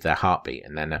are with their heartbeat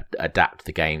and then adapt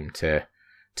the game to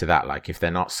that. Like if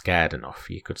they're not scared enough,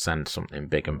 you could send something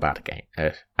big and bad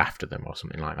after them or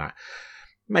something like that.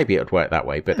 Maybe it would work that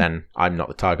way, but then I'm not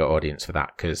the target audience for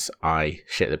that because I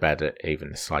shit the bed at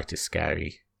even the slightest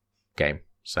scary game.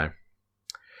 So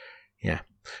yeah,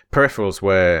 peripherals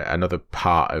were another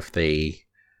part of the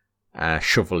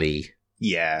shovelly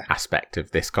aspect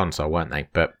of this console, weren't they?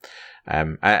 But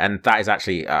and that is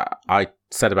actually I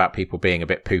said about people being a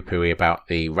bit poo-pooey about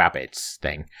the Rabbids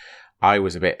thing. I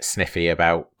was a bit sniffy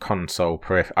about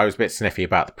I was a bit sniffy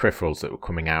about the peripherals that were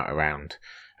coming out around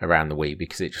the Wii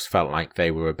because it just felt like they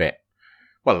were a bit.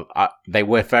 Well, they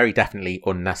were very definitely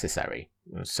unnecessary.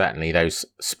 Certainly those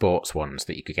sports ones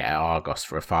that you could get at Argos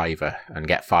for $5 and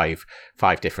get five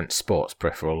different sports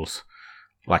peripherals,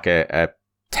 like a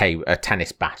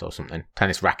tennis bat or something,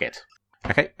 tennis racket.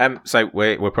 Okay, so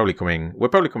we're probably coming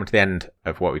to the end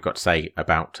of what we've got to say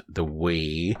about the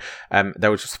Wii. There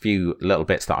were just a few little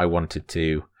bits that I wanted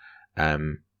to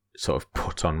sort of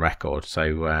put on record.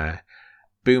 So,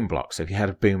 Boom Blocks. Have you heard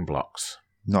of Boom Blocks?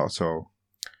 Not at all.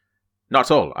 Not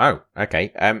at all. Oh,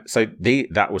 okay. So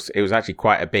it was actually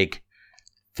quite a big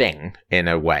thing in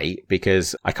a way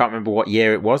because I can't remember what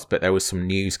year it was, but there was some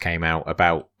news came out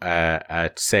about a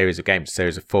series of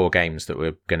 4 games that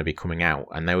were going to be coming out,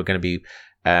 and they were going to be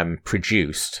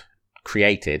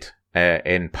created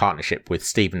in partnership with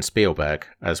Steven Spielberg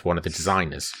as one of the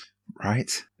designers.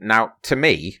 Right. Now, to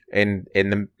me, in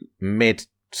the late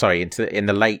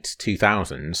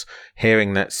 2000s,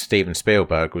 hearing that Steven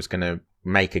Spielberg was going to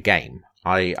make a game,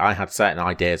 I had certain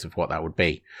ideas of what that would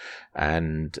be,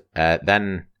 and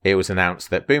then it was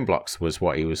announced that Boom Blocks was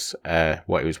what he was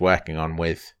working on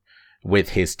with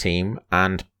his team,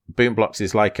 and Boom Blocks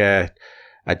is like a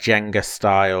Jenga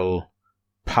style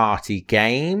party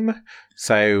game,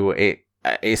 so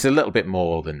it's a little bit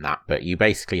more than that, but you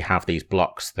basically have these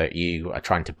blocks that you are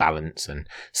trying to balance and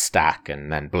stack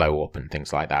and then blow up and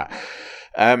things like that,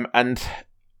 and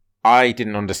I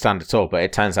didn't understand at all, but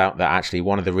it turns out that actually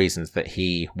one of the reasons that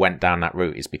he went down that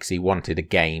route is because he wanted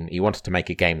to make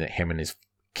a game that him and his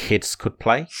kids could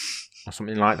play, or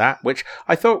something like that, which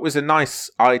I thought was a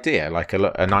nice idea, like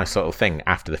a nice little thing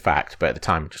after the fact, but at the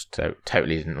time just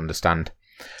totally didn't understand.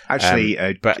 Actually,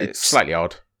 but it's slightly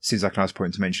odd. Seems like a nice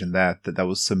point to mention there that there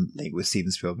was some link with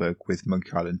Steven Spielberg with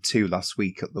Monkey Island 2 last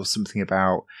week. There was something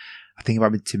about, I think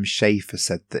about Tim Schafer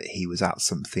said that he was at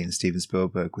something and Steven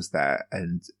Spielberg was there,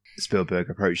 and Spielberg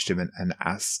approached him and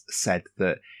said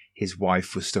that his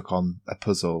wife was stuck on a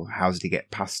puzzle. How did he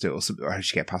get past it, or something? Or how did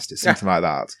she get past it? Something like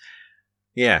that.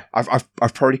 Yeah,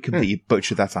 I've probably completely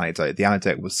butchered that anecdote. The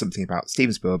anecdote was something about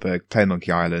Steven Spielberg playing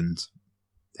Monkey Island,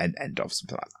 and end of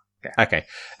something like that. Yeah. Okay.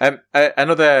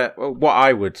 Another what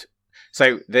I would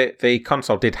so the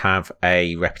console did have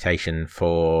a reputation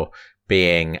for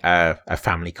being a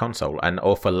family console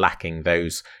or for lacking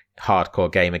those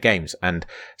hardcore gamer games, and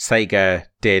Sega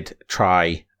did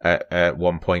try at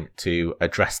one point to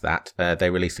address that. They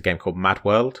released a game called Mad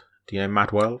World. Do you know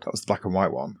Mad World? That was the black and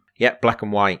white one. Yeah, black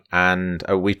and white, and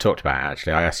we talked about it,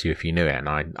 actually. I asked you if you knew it, and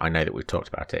I know that we've talked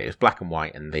about it. It was black and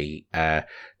white, and the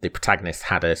protagonist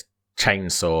had a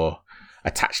chainsaw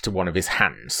attached to one of his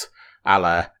hands, a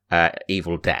la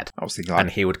Evil Dead. I was thinking, like,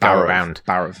 and he would go around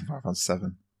Barrett from Final Fantasy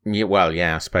 7. Yeah, well,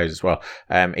 yeah, I suppose as well.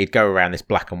 He'd go around this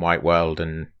black and white world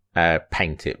and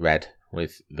paint it red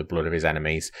with the blood of his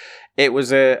enemies. It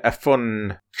was a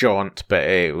fun jaunt, but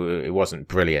it wasn't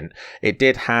brilliant. It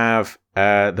did have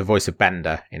the voice of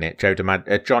Bender in it, John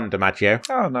DiMaggio.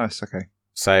 Oh, nice, okay.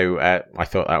 So I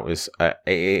thought that was...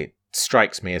 it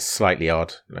strikes me as slightly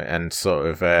odd and sort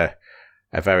of a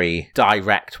very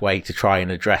direct way to try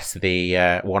and address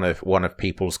the one of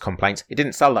people's complaints. It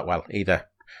didn't sell that well either.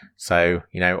 So,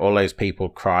 all those people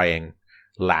crying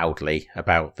loudly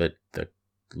about the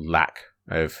lack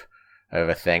of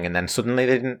a thing, and then suddenly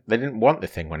they didn't want the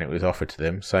thing when it was offered to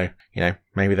them. So,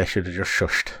 maybe they should have just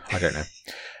shushed. I don't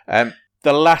know.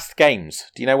 The last games.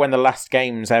 Do you know when the last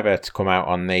games ever to come out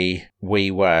on the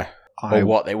Wii were? Or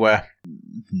what they were?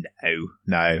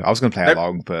 No. I was going to play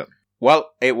along, but...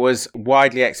 Well, it was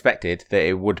widely expected that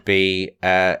it would be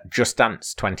Just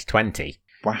Dance 2020.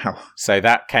 Wow. So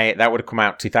that would have come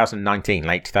out 2019,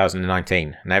 late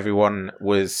 2019. And everyone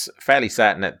was fairly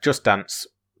certain that Just Dance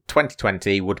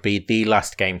 2020 would be the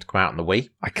last game to come out on the Wii.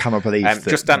 I cannot believe that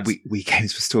Just Dance... Wii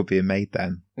games were still being made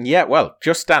then. Yeah, well,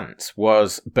 Just Dance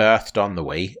was birthed on the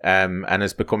Wii and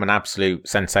has become an absolute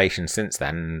sensation since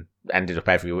then. Ended up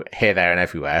here, there and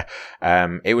everywhere.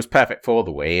 It was perfect for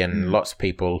the Wii, and lots of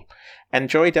people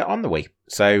enjoyed it on the Wii.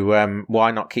 So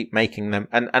why not keep making them?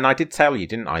 And I did tell you,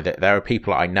 didn't I, that there are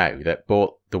people I know that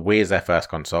bought the Wii as their first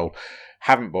console,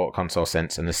 haven't bought a console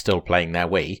since, and are still playing their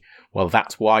Wii. Well,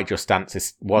 that's why Just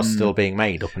Dance was still being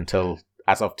made up until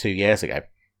as of 2 years ago.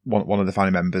 One of the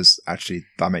family members, actually,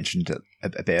 that I mentioned a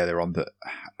bit earlier on, that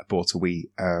bought a Wii.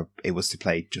 It was to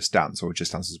play Just Dance, or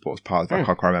Just Dance was bought as part of it. I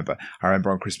can't quite remember. I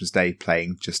remember on Christmas Day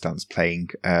playing Just Dance,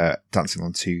 dancing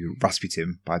onto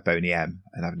Rasputin by Boney M,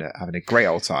 and having a great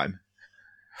old time.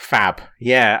 Fab.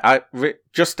 Yeah,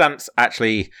 Just Dance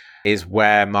actually is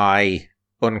where my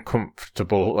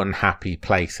uncomfortable, unhappy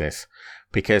place is.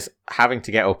 Because having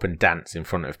to get up and dance in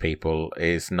front of people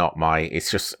is not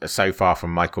it's just so far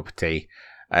from my cup of tea.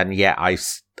 And yet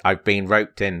I've been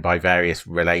roped in by various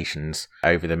relations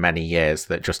over the many years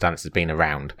that Just Dance has been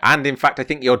around. And in fact, I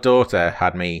think your daughter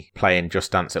had me playing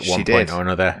Just Dance at one point or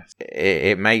another.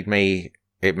 It made me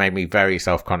very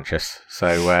self-conscious.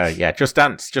 So yeah, Just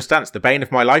Dance, the bane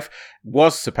of my life,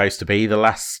 was supposed to be the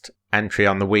last entry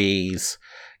on the Wii's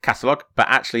catalogue, but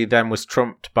actually then was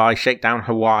trumped by Shakedown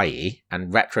Hawaii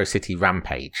and Retro City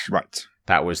Rampage. Right.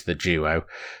 That was the duo.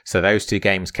 So those two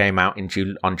games came out in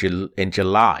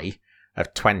July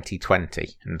of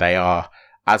 2020, and they are,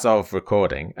 as of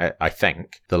recording, I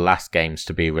think, the last games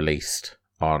to be released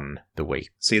on the Wii.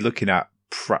 So you're looking at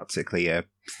practically a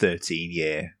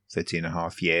 13 and a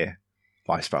half year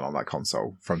lifespan on that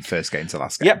console, from first game to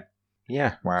last game. Yep.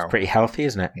 Yeah. Wow. It's pretty healthy,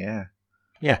 isn't it? Yeah.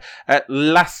 Yeah.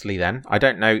 Lastly, then, I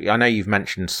don't know. I know you've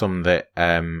mentioned some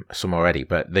already,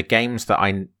 but the games that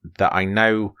I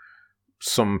know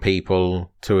some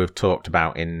people to have talked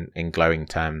about in glowing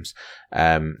terms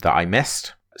that I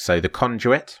missed. So The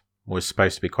Conduit was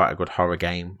supposed to be quite a good horror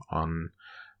game on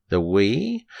the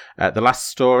Wii. The Last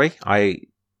Story, I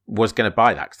was going to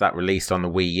buy that because that released on the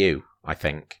Wii U, I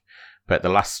think. But The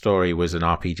Last Story was an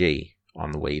RPG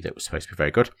on the Wii that was supposed to be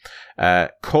very good.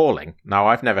 Calling. Now,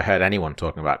 I've never heard anyone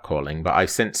talking about Calling, but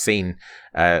I've since seen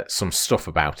some stuff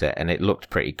about it, and it looked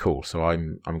pretty cool. So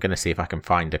I'm going to see if I can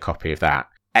find a copy of that.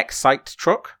 Excite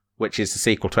Truck, which is the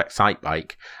sequel to Excite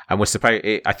Bike, and was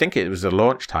I think it was a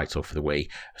launch title for the Wii.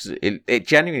 It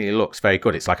genuinely looks very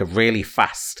good. It's like a really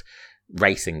fast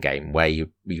racing game where you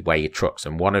weigh your trucks,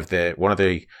 and one of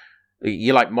the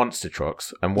you like monster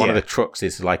trucks, and one of the trucks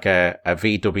is like a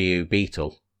VW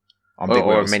Beetle.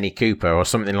 Or a Mini Cooper or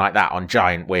something like that on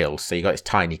giant wheels. So you got this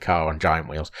tiny car on giant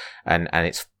wheels, and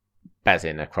it's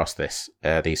bezzing across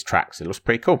these tracks. It looks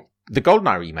pretty cool. The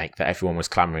GoldenEye remake that everyone was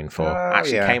clamouring for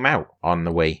actually came out on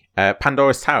the Wii.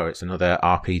 Pandora's Tower, it's another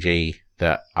RPG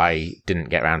that I didn't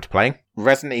get around to playing.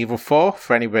 Resident Evil 4,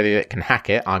 for anybody that can hack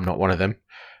it, I'm not one of them,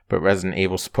 but Resident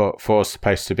Evil 4 is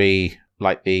supposed to be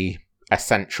like the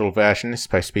essential version, it's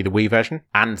supposed to be the Wii version.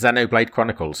 And Xenoblade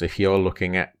Chronicles, if you're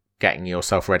looking at getting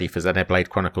yourself ready for Xenoblade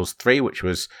Chronicles 3, which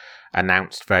was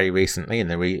announced very recently in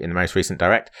the most recent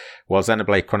Direct. Well,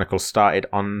 Xenoblade Chronicles started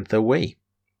on the Wii.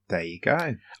 There you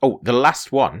go. Oh, the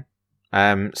last one.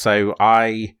 So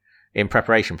I, in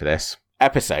preparation for this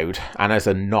episode, and as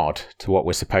a nod to what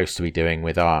we're supposed to be doing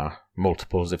with our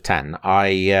multiples of 10,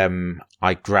 I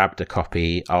grabbed a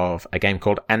copy of a game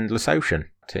called Endless Ocean.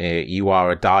 You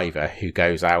are a diver who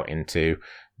goes out into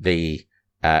the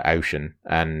ocean,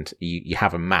 and you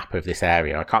have a map of this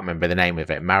area. I can't remember the name of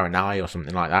it, Maranai or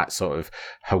something like that, sort of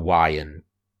Hawaiian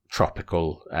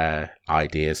tropical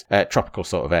ideas, tropical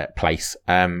sort of a place.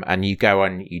 And you go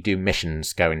and you do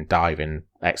missions, going diving,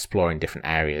 exploring different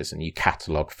areas, and you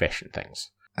catalogue fish and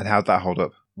things. And how'd that hold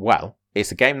up? Well,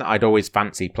 it's a game that I'd always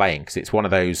fancied playing because it's one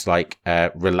of those like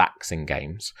relaxing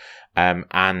games.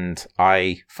 And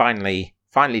I finally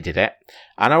did it,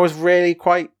 and I was really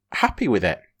quite happy with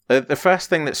it. The first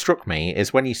thing that struck me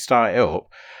is when you start it up,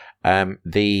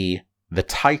 the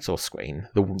title screen,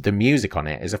 the music on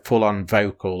it is a full-on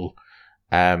vocal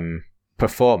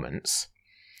performance.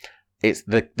 It's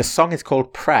the song is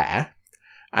called Prayer,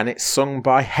 and it's sung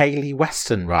by Hayley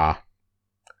Westenra,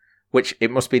 which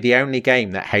it must be the only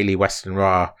game that Hayley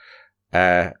Westenra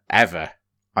ever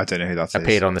I don't know who that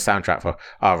appeared is. on the soundtrack for.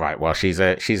 Oh, right. Well, she's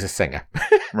a singer,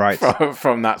 Right.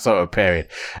 from that sort of period.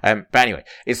 But anyway,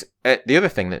 it's the other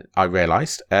thing that I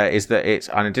realised is that it's,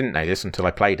 and I didn't know this until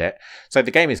I played it. So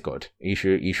the game is good. You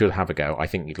should have a go. I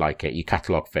think you'd like it. You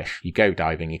catalogue fish. You go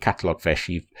diving. You catalogue fish.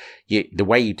 The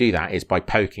way you do that is by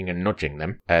poking and nudging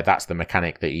them. That's the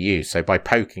mechanic that you use. So by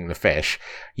poking the fish,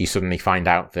 you suddenly find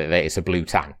out that it's a blue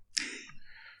tang.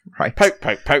 Right.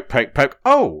 Poke.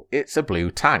 Oh, it's a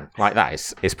blue tang. Like that.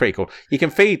 It's pretty cool. You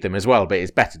can feed them as well, but it's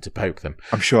better to poke them.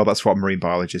 I'm sure that's what marine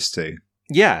biologists do.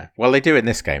 Yeah, well, they do in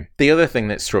this game. The other thing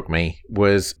that struck me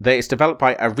was that it's developed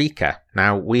by Arika.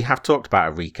 Now, we have talked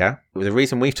about Arika. The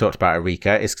reason we've talked about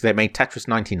Arika is because they made Tetris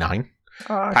 99,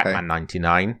 Pac-Man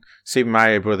 99, Super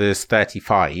Mario Brothers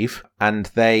 35, and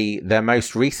their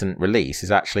most recent release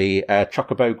is actually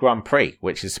Chocobo Grand Prix,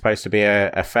 which is supposed to be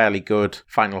a fairly good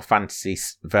Final Fantasy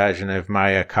version of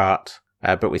Mario Kart,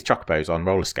 but with chocobos on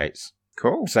roller skates.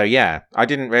 Cool. So yeah, I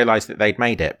didn't realise that they'd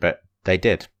made it, but they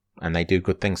did, and they do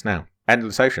good things now.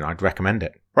 Endless Ocean, I'd recommend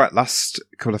it. Right, last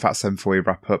couple of facts then before we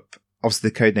wrap up. Obviously,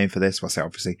 the code name for this, well, I say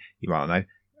obviously, you might not know.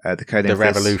 The code name The for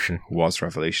this Revolution. was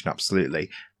Revolution, absolutely.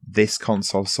 This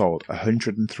console sold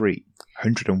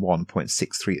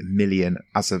 101.63 million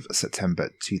as of September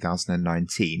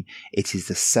 2019. It is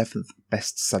the 7th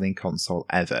best-selling console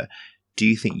ever. Do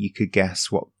you think you could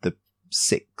guess what the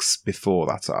 6 before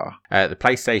that are? The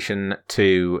PlayStation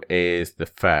 2 is the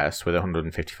first with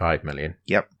 155 million.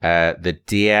 Yep. The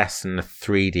DS and the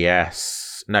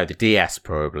 3DS. No, the DS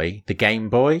probably. The Game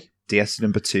Boy. DS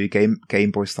number 2, Game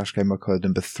Boy / Game Boy Color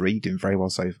number 3, doing very well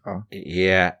so far.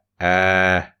 Yeah.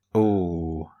 So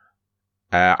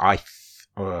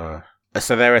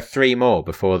there are 3 more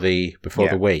before the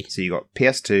Wii. So you got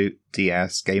PS2,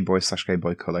 DS, Game Boy / Game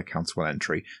Boy Color, count one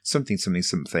entry, something,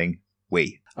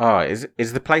 Wii. Oh, is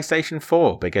the PlayStation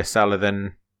 4 bigger seller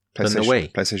than the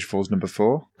Wii? PlayStation 4's number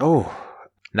 4. Oh,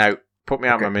 no. Put me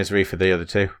out of my misery for the other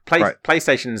two. Right.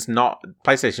 PlayStation's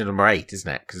number 8,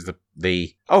 isn't it? Because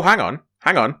oh, hang on.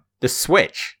 The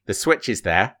Switch is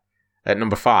there at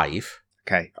number 5.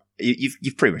 Okay,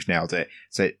 you've pretty much nailed it.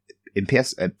 So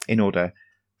in order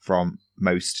from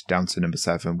most down to number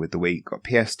 7 with the Wii, got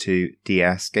PS2,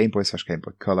 DS, Game Boy / Game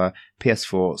Boy Color,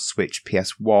 PS4, Switch,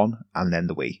 PS1, and then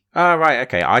the Wii. Oh, right.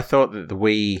 Okay, I thought that the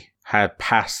Wii had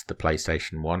passed the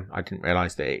PlayStation 1. I didn't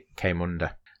realise that it came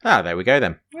under. Ah, there we go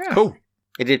then. Yeah. Cool.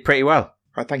 It did pretty well.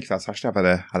 Right, thank you for that, Ashley. I've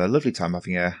had a lovely time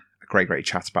having a great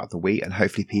chat about the Wii, and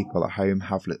hopefully people at home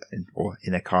or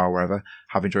in their car or wherever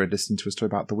have enjoyed listening to us talk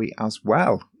about the Wii as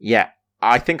well. Yeah,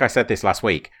 I think I said this last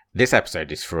week. This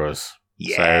episode is for us.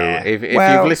 Yeah. So if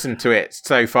you've listened to it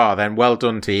so far, then well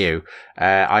done to you.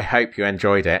 I hope you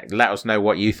enjoyed it. Let us know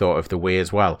what you thought of the Wii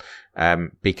as well,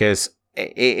 because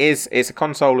it's a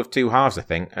console of two halves, I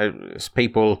think.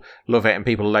 People love it and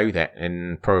people loathe it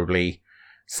in probably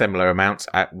similar amounts.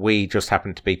 We just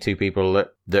happen to be two people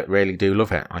that really do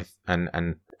love it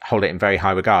and hold it in very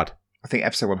high regard. I think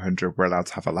episode 100, we're allowed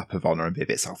to have a lap of honour and be a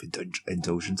bit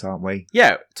self-indulgent, aren't we?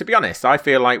 Yeah, to be honest, I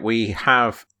feel like we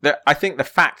have... I think the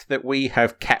fact that we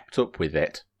have kept up with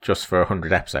it just for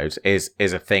 100 episodes is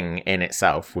a thing in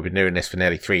itself. We've been doing this for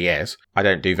nearly 3 years. I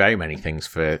don't do very many things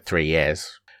for 3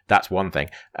 years. That's one thing.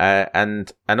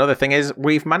 And another thing is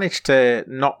we've managed to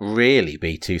not really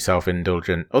be too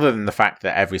self-indulgent, other than the fact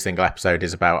that every single episode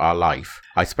is about our life.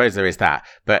 I suppose there is that.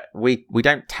 But we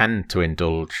don't tend to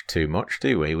indulge too much,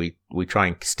 do we? We try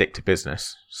and stick to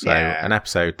business. So An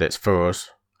episode that's for us,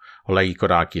 although you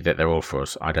could argue that they're all for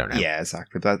us. I don't know. Yeah,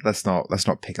 exactly. But let's not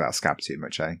pick at that scab too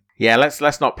much, eh? Yeah,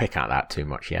 let's not pick at that too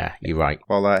much. Yeah, you're right.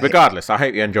 Well, regardless, I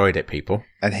hope you enjoyed it, people.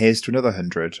 And here's to another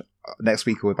 100. Next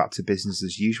week we're back to business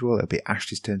as usual. It'll be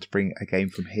Ashley's turn to bring a game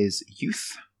from his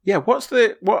youth. Yeah,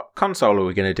 what console are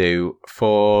we going to do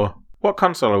for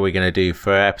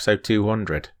episode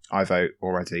 200? I vote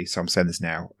already, so I'm saying this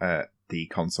now. The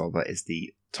console that is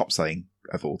the top selling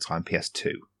of all time,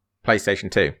 PS2.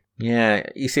 PlayStation 2. Yeah,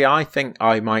 you see, I think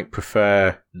I might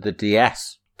prefer the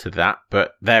DS to that,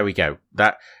 but there we go.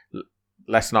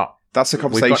 Let's not. That's a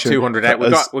conversation. We've got 200.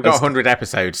 We've got 100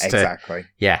 episodes. Exactly.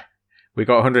 We've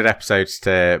got 100 episodes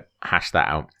to hash that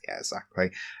out. Yeah,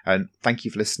 exactly. And thank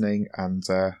you for listening. And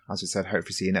as we said,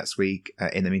 hopefully see you next week.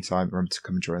 In the meantime, remember to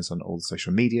come and join us on all the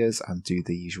social medias and do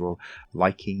the usual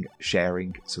liking,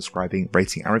 sharing, subscribing,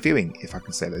 rating, and reviewing, if I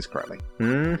can say those correctly.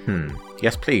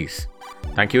 Yes, please.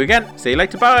 Thank you again. See you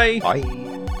later. Bye.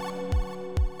 Bye.